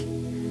see,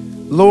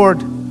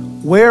 Lord,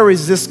 where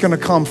is this going to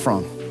come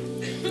from?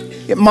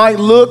 It might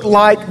look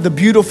like the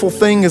beautiful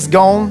thing is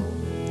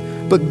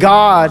gone, but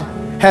God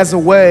has a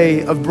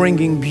way of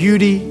bringing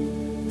beauty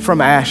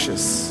from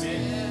ashes.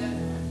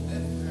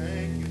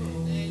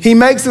 He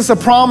makes us a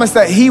promise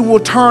that he will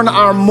turn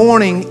our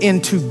mourning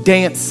into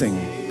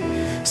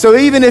dancing. So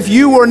even if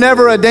you were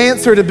never a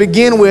dancer to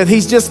begin with,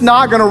 he's just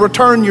not going to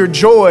return your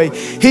joy.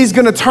 He's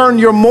going to turn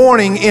your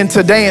mourning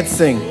into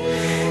dancing.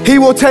 He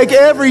will take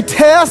every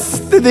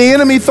test that the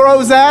enemy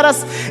throws at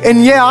us,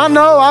 and yeah, I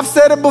know, I've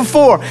said it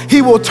before,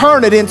 he will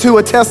turn it into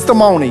a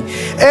testimony.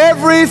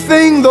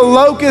 Everything the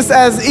locust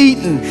has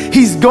eaten,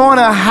 he's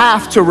gonna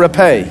have to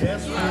repay.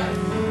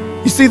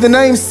 You see, the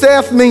name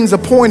Seth means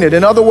appointed.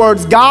 In other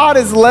words, God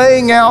is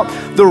laying out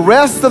the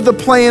rest of the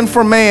plan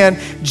for man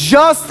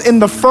just in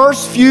the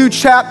first few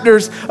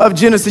chapters of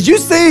Genesis. You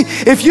see,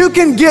 if you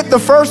can get the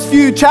first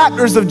few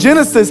chapters of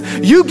Genesis,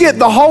 you get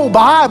the whole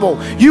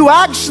Bible. You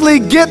actually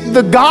get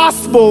the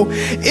gospel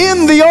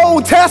in the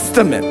Old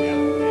Testament.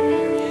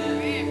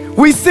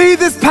 We see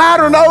this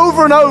pattern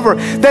over and over,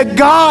 that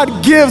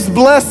God gives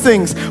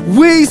blessings.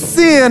 We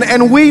sin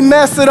and we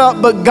mess it up,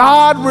 but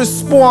God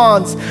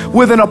responds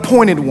with an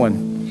appointed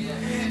one.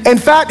 In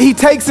fact, he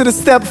takes it a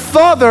step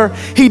further.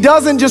 He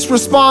doesn't just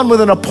respond with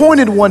an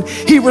appointed one.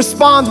 He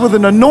responds with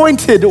an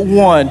anointed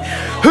one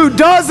who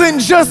doesn't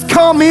just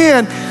come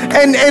in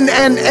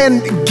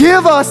and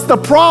give us the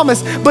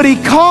promise, but he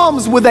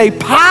comes with a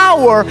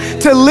power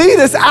to lead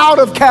us out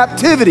of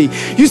captivity.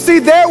 You see,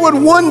 there would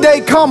one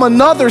day come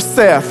another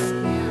Seth.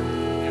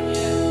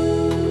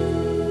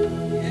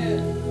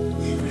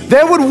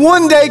 There would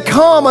one day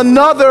come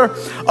another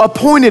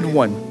appointed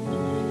one.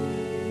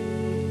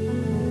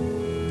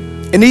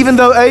 And even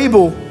though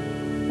Abel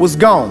was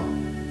gone,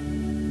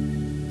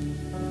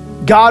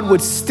 God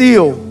would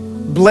still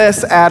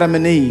bless Adam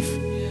and Eve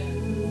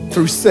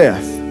through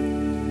Seth.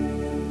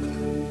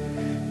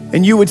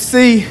 And you would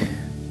see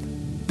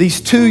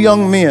these two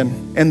young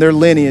men and their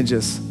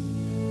lineages.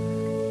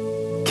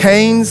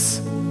 Cain's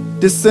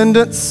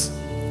descendants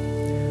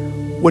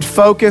would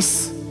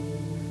focus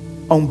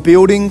on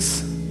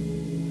buildings,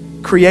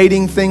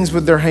 creating things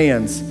with their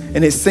hands,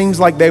 and it seems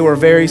like they were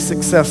very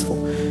successful.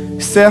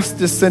 Seth's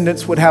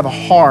descendants would have a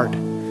heart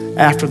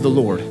after the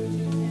Lord.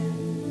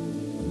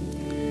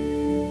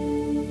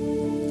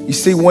 You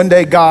see, one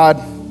day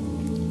God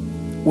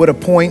would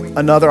appoint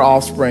another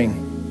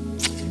offspring,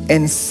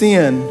 and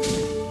sin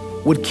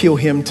would kill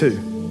him too.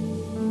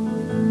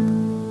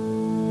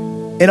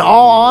 In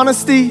all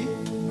honesty,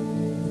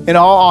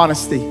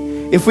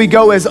 if we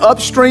go as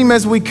upstream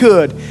as we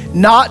could,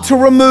 not to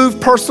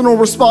remove personal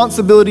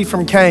responsibility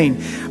from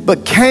Cain,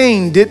 but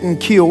Cain didn't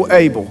kill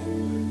Abel.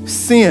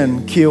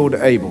 Sin killed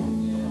Abel.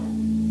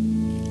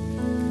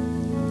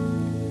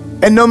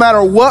 And no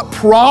matter what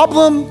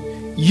problem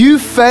you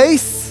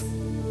face,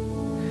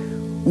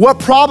 what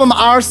problem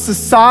our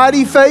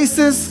society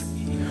faces,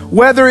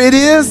 whether it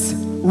is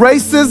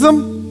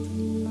racism,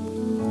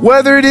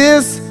 whether it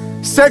is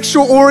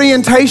sexual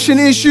orientation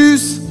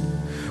issues,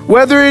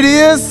 whether it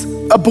is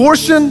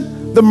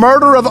abortion, the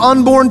murder of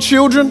unborn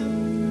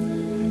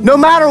children, no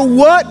matter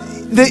what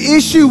the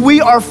issue we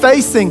are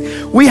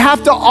facing, we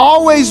have to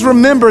always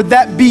remember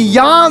that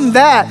beyond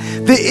that,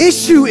 the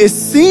issue is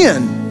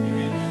sin.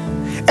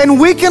 And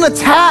we can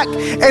attack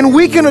and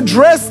we can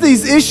address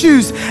these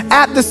issues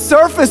at the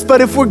surface, but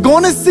if we're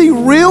going to see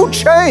real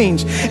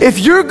change, if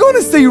you're going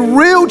to see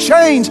real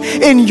change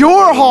in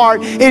your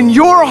heart, in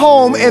your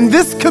home, in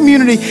this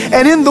community,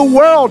 and in the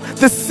world,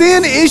 the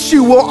sin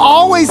issue will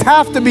always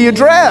have to be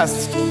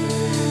addressed.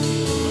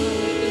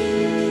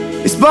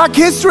 It's Black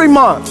History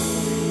Month.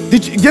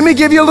 Let me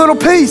give you a little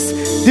piece.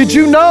 Did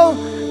you know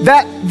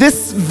that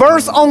this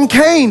verse on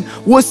Cain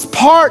was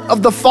part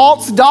of the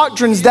false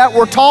doctrines that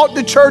were taught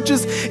to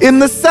churches in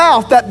the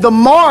South, that the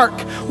mark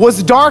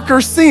was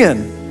darker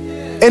sin?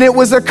 And it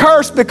was a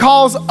curse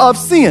because of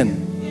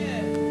sin.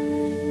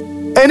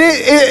 And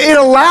it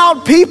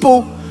allowed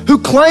people who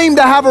claimed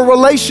to have a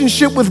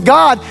relationship with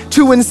God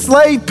to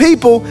enslave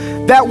people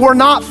that were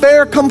not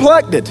fair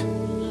complected.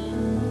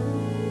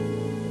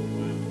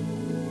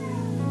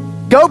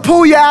 Go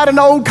pull you out an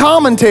old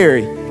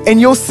commentary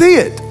and you'll see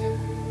it.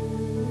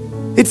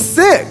 It's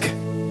sick.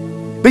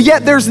 But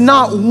yet there's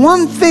not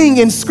one thing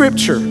in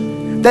Scripture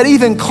that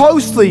even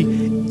closely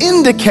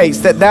indicates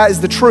that that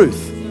is the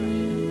truth.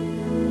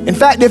 In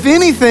fact, if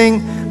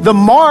anything, the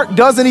mark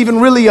doesn't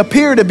even really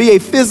appear to be a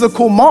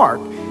physical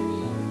mark.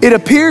 It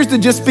appears to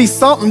just be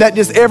something that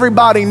just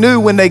everybody knew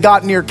when they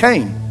got near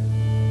Cain.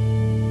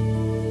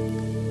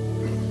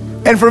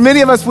 And for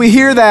many of us, we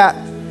hear that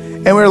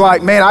and we're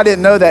like, man, I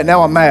didn't know that,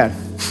 now I'm mad.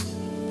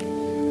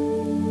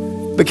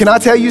 But can I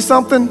tell you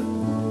something?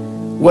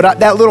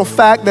 That little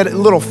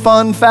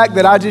fun fact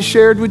that I just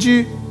shared with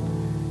you,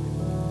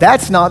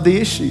 that's not the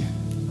issue.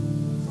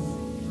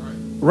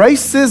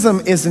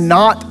 Racism is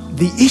not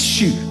the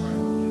issue.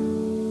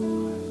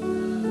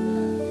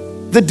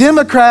 The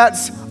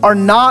Democrats are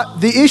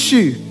not the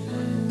issue.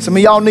 Some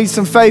of y'all need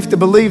some faith to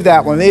believe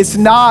that one. It's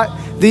not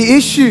the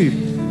issue.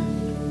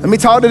 Let me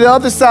talk to the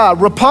other side.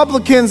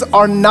 Republicans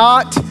are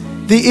not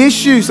the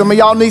issue. Some of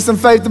y'all need some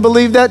faith to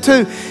believe that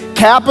too.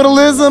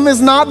 Capitalism is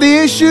not the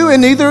issue,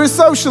 and neither is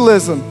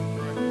socialism.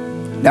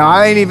 Now,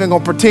 I ain't even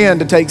gonna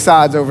pretend to take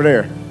sides over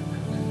there.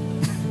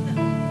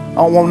 I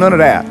don't want none of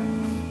that.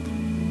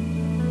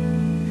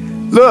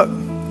 Look,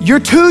 your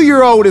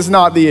 2-year-old is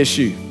not the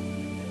issue.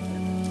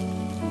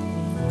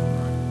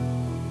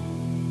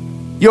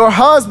 Your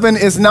husband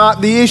is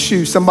not the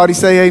issue. Somebody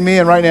say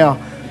amen right now.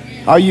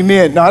 Are you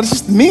men? No, it's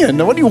just men.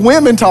 What are you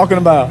women talking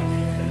about?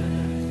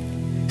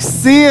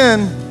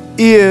 Sin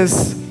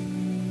is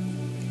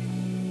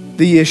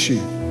the issue.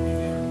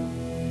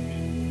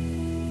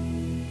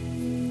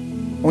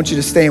 I want you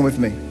to stand with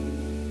me.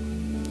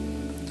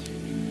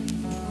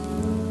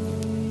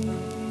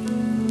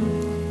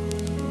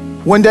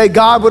 One day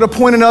God would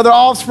appoint another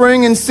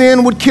offspring and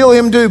sin would kill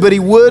him too, but he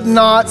would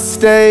not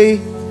stay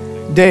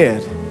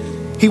dead.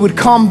 He would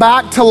come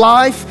back to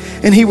life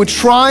and he would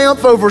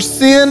triumph over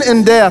sin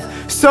and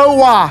death. So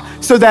why?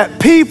 So that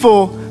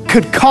people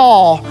could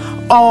call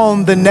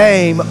on the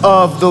name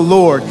of the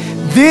Lord.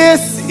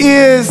 This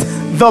is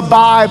the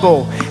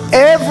Bible.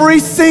 Every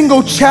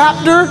single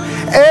chapter,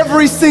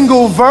 every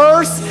single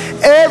verse,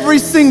 every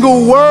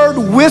single word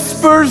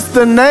whispers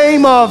the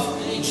name of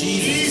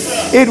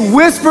Jesus. It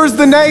whispers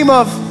the name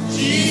of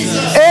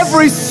Jesus.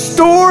 Every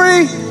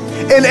story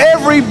in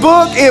every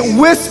book, it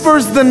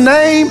whispers the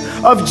name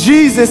of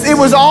Jesus. It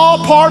was all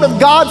part of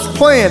God's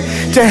plan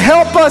to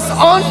help us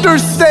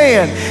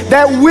understand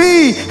that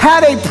we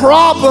had a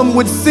problem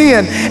with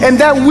sin and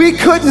that we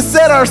couldn't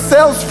set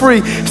ourselves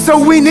free.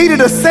 So we needed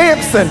a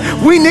Samson.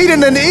 We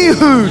needed an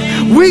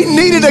Ehud. We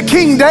needed a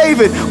King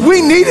David.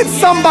 We needed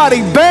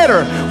somebody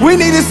better. We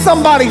needed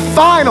somebody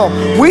final.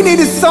 We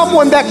needed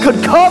someone that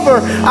could cover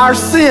our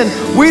sin.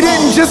 We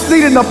didn't just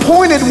need an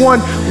appointed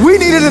one. We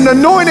needed an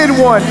anointed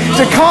one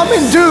to come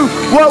and do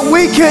what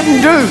we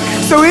couldn't do.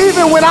 So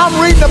even when I'm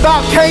reading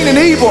about Cain and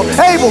Abel,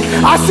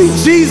 I see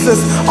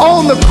Jesus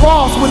on the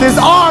cross with his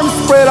arms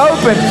spread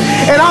open.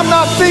 And I'm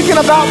not thinking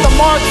about the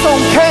marks on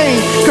Cain,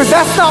 because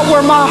that's not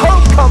where my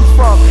hope comes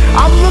from.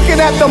 I'm looking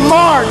at the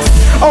marks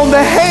on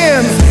the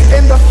hands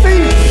and the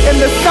feet and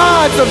the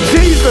sides of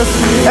Jesus.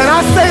 And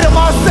I say to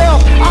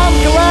myself, I'm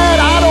glad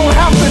I don't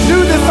have to do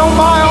this on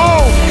my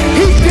own.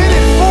 He did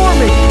it for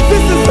me.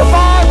 This is the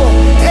Bible.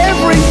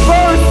 Every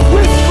verse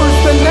whispers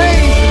the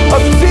name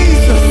of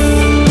Jesus.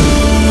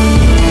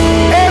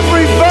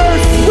 Every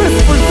verse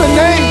whispers the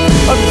name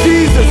of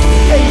Jesus.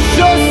 And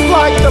just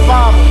like the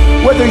Bible,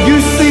 whether you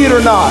see it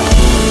or not,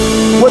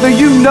 whether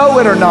you know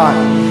it or not,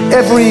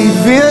 every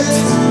event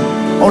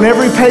on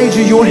every page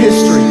of your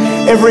history,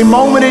 every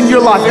moment in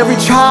your life, every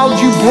child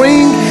you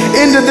bring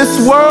into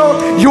this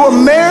world, your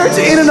marriage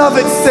in and of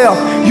itself,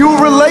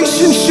 your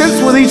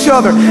relationships with each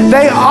other,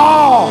 they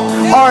all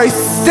are a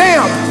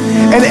stamp,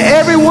 and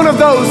every one of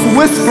those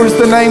whispers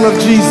the name of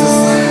Jesus.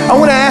 I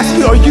want to ask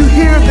you, are you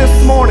here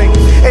this morning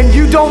and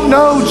you don't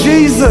know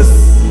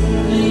Jesus?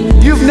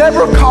 You've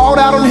never called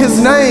out on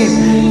his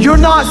name. You're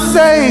not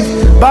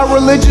saved by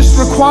religious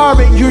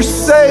requirement. You're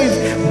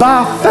saved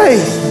by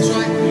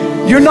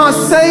faith. You're not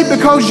saved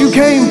because you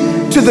came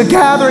to the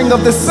gathering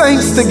of the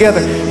saints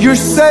together. You're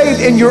saved,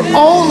 and you're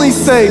only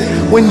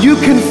saved when you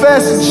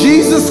confess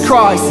Jesus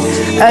Christ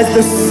as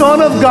the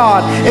Son of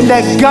God and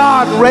that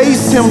God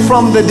raised him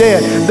from the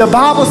dead. The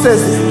Bible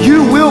says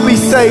you will be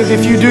saved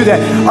if you do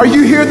that. Are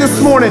you here this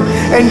morning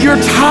and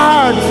you're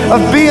tired of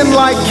being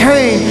like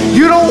Cain?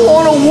 You don't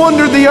want to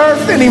wander the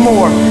earth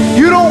anymore.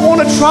 You don't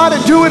want to try to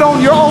do it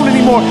on your own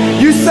anymore.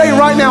 You say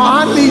right now,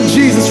 I need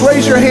Jesus.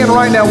 Raise your hand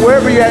right now,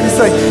 wherever you're at, and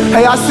say,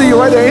 hey, I see you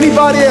right there.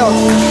 Anybody else?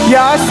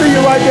 Yeah, I see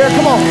you right there.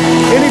 Come on.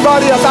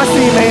 Anybody else? I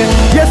see you, man.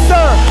 Yes,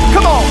 sir.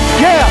 Come on.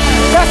 Yeah,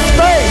 that's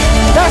faith.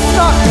 That's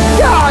not,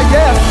 yeah,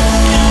 yes.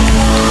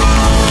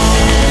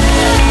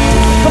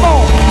 Come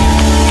on.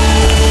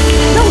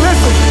 Now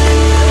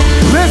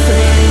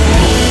listen.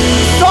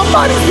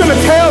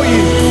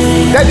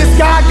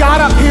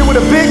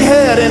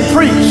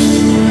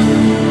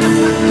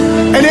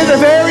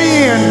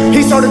 very end,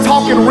 he started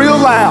talking real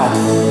loud.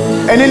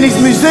 And then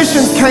these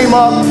musicians came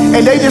up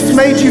and they just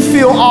made you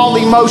feel all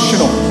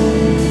emotional.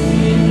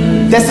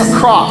 That's a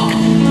crock.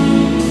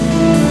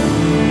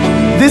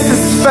 This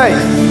is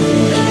faith.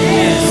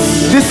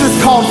 This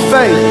is called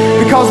faith.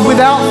 Because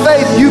without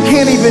faith, you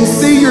can't even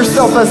see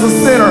yourself as a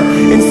sinner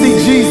and see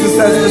Jesus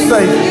as the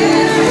Savior.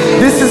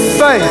 This is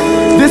faith.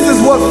 This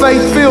is what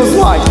faith feels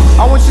like.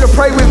 I want you to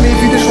pray with me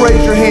if you just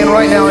raise your hand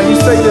right now and you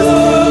say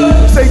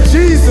this. Say,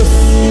 Jesus.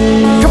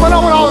 Come on, I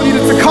want all of you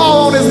to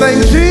call on his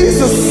name.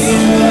 Jesus,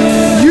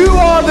 you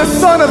are the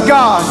Son of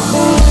God.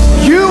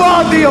 You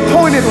are the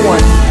appointed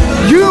one.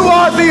 You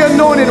are the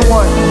anointed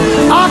one.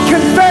 I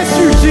confess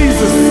you,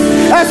 Jesus,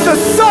 as the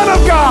Son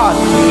of God,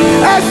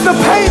 as the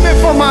payment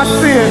for my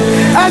sin,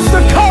 as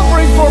the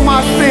covering for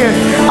my sin.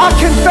 I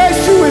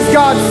confess you as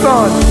God's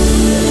Son,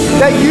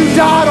 that you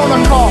died on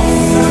a cross.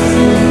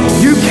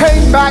 You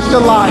came back to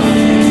life,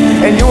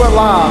 and you're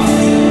alive.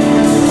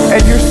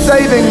 And you're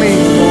saving me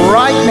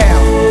right now.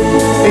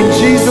 In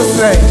Jesus'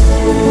 name,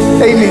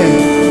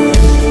 amen.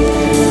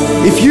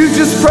 If you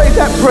just prayed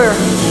that prayer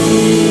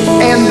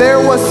and there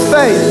was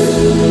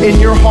faith in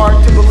your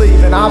heart to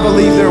believe, and I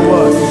believe there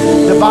was,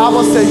 the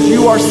Bible says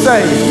you are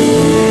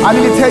saved. I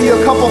need to tell you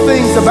a couple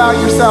things about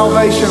your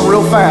salvation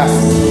real fast.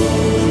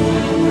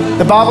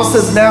 The Bible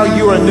says now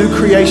you are a new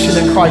creation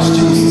in Christ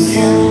Jesus.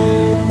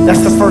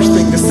 That's the first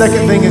thing. The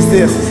second thing is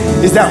this,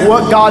 is that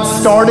what God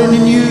started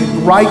in you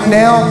right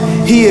now,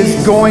 he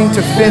is going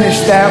to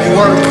finish that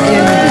work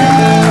in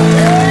you.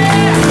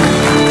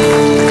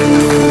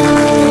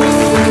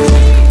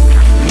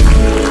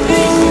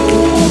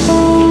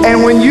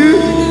 And when you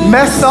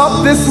mess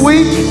up this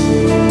week,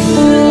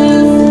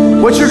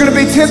 what you're going to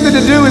be tempted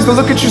to do is to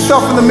look at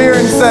yourself in the mirror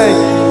and say,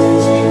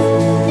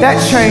 that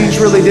change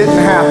really didn't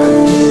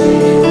happen.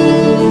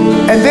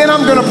 And then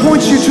I'm going to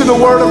point you to the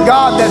Word of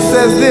God that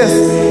says this: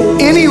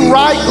 any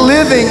right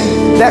living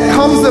that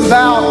comes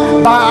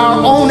about by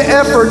our own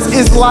efforts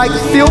is like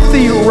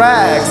filthy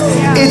rags.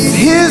 It's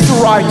his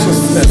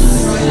righteousness.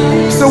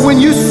 So when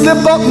you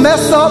slip up,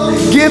 mess up,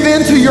 give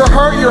in to your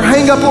hurt, your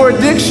hang-up, or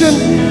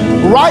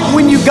addiction, right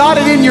when you got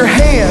it in your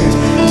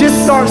hand,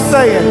 just start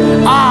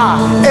saying, I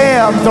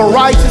am the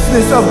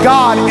righteousness of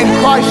God in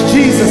Christ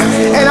Jesus.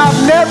 And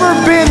I've never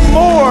been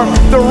more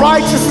the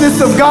righteousness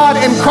of God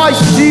in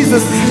Christ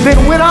Jesus than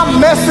when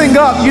I'm messing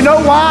up. You know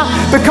why?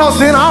 Because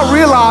then I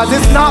realize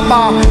it's not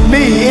by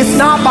me, it's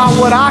not by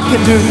what I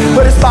can do,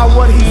 but it's by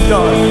what he's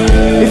done.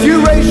 If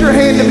you raise your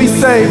hand to be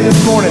saved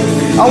this morning,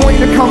 I want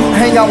you to come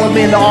hang out with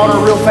me in the altar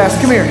real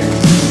fast. Come here.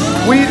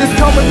 Will you just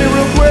come with me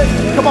real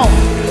quick? Come on.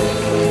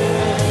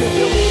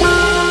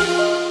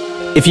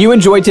 If you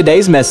enjoyed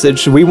today's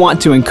message, we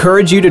want to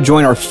encourage you to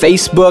join our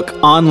Facebook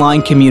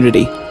online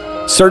community.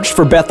 Search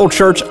for Bethel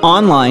Church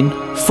Online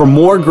for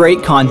more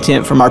great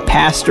content from our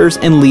pastors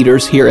and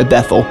leaders here at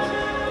Bethel.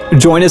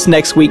 Join us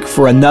next week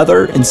for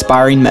another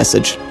inspiring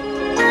message.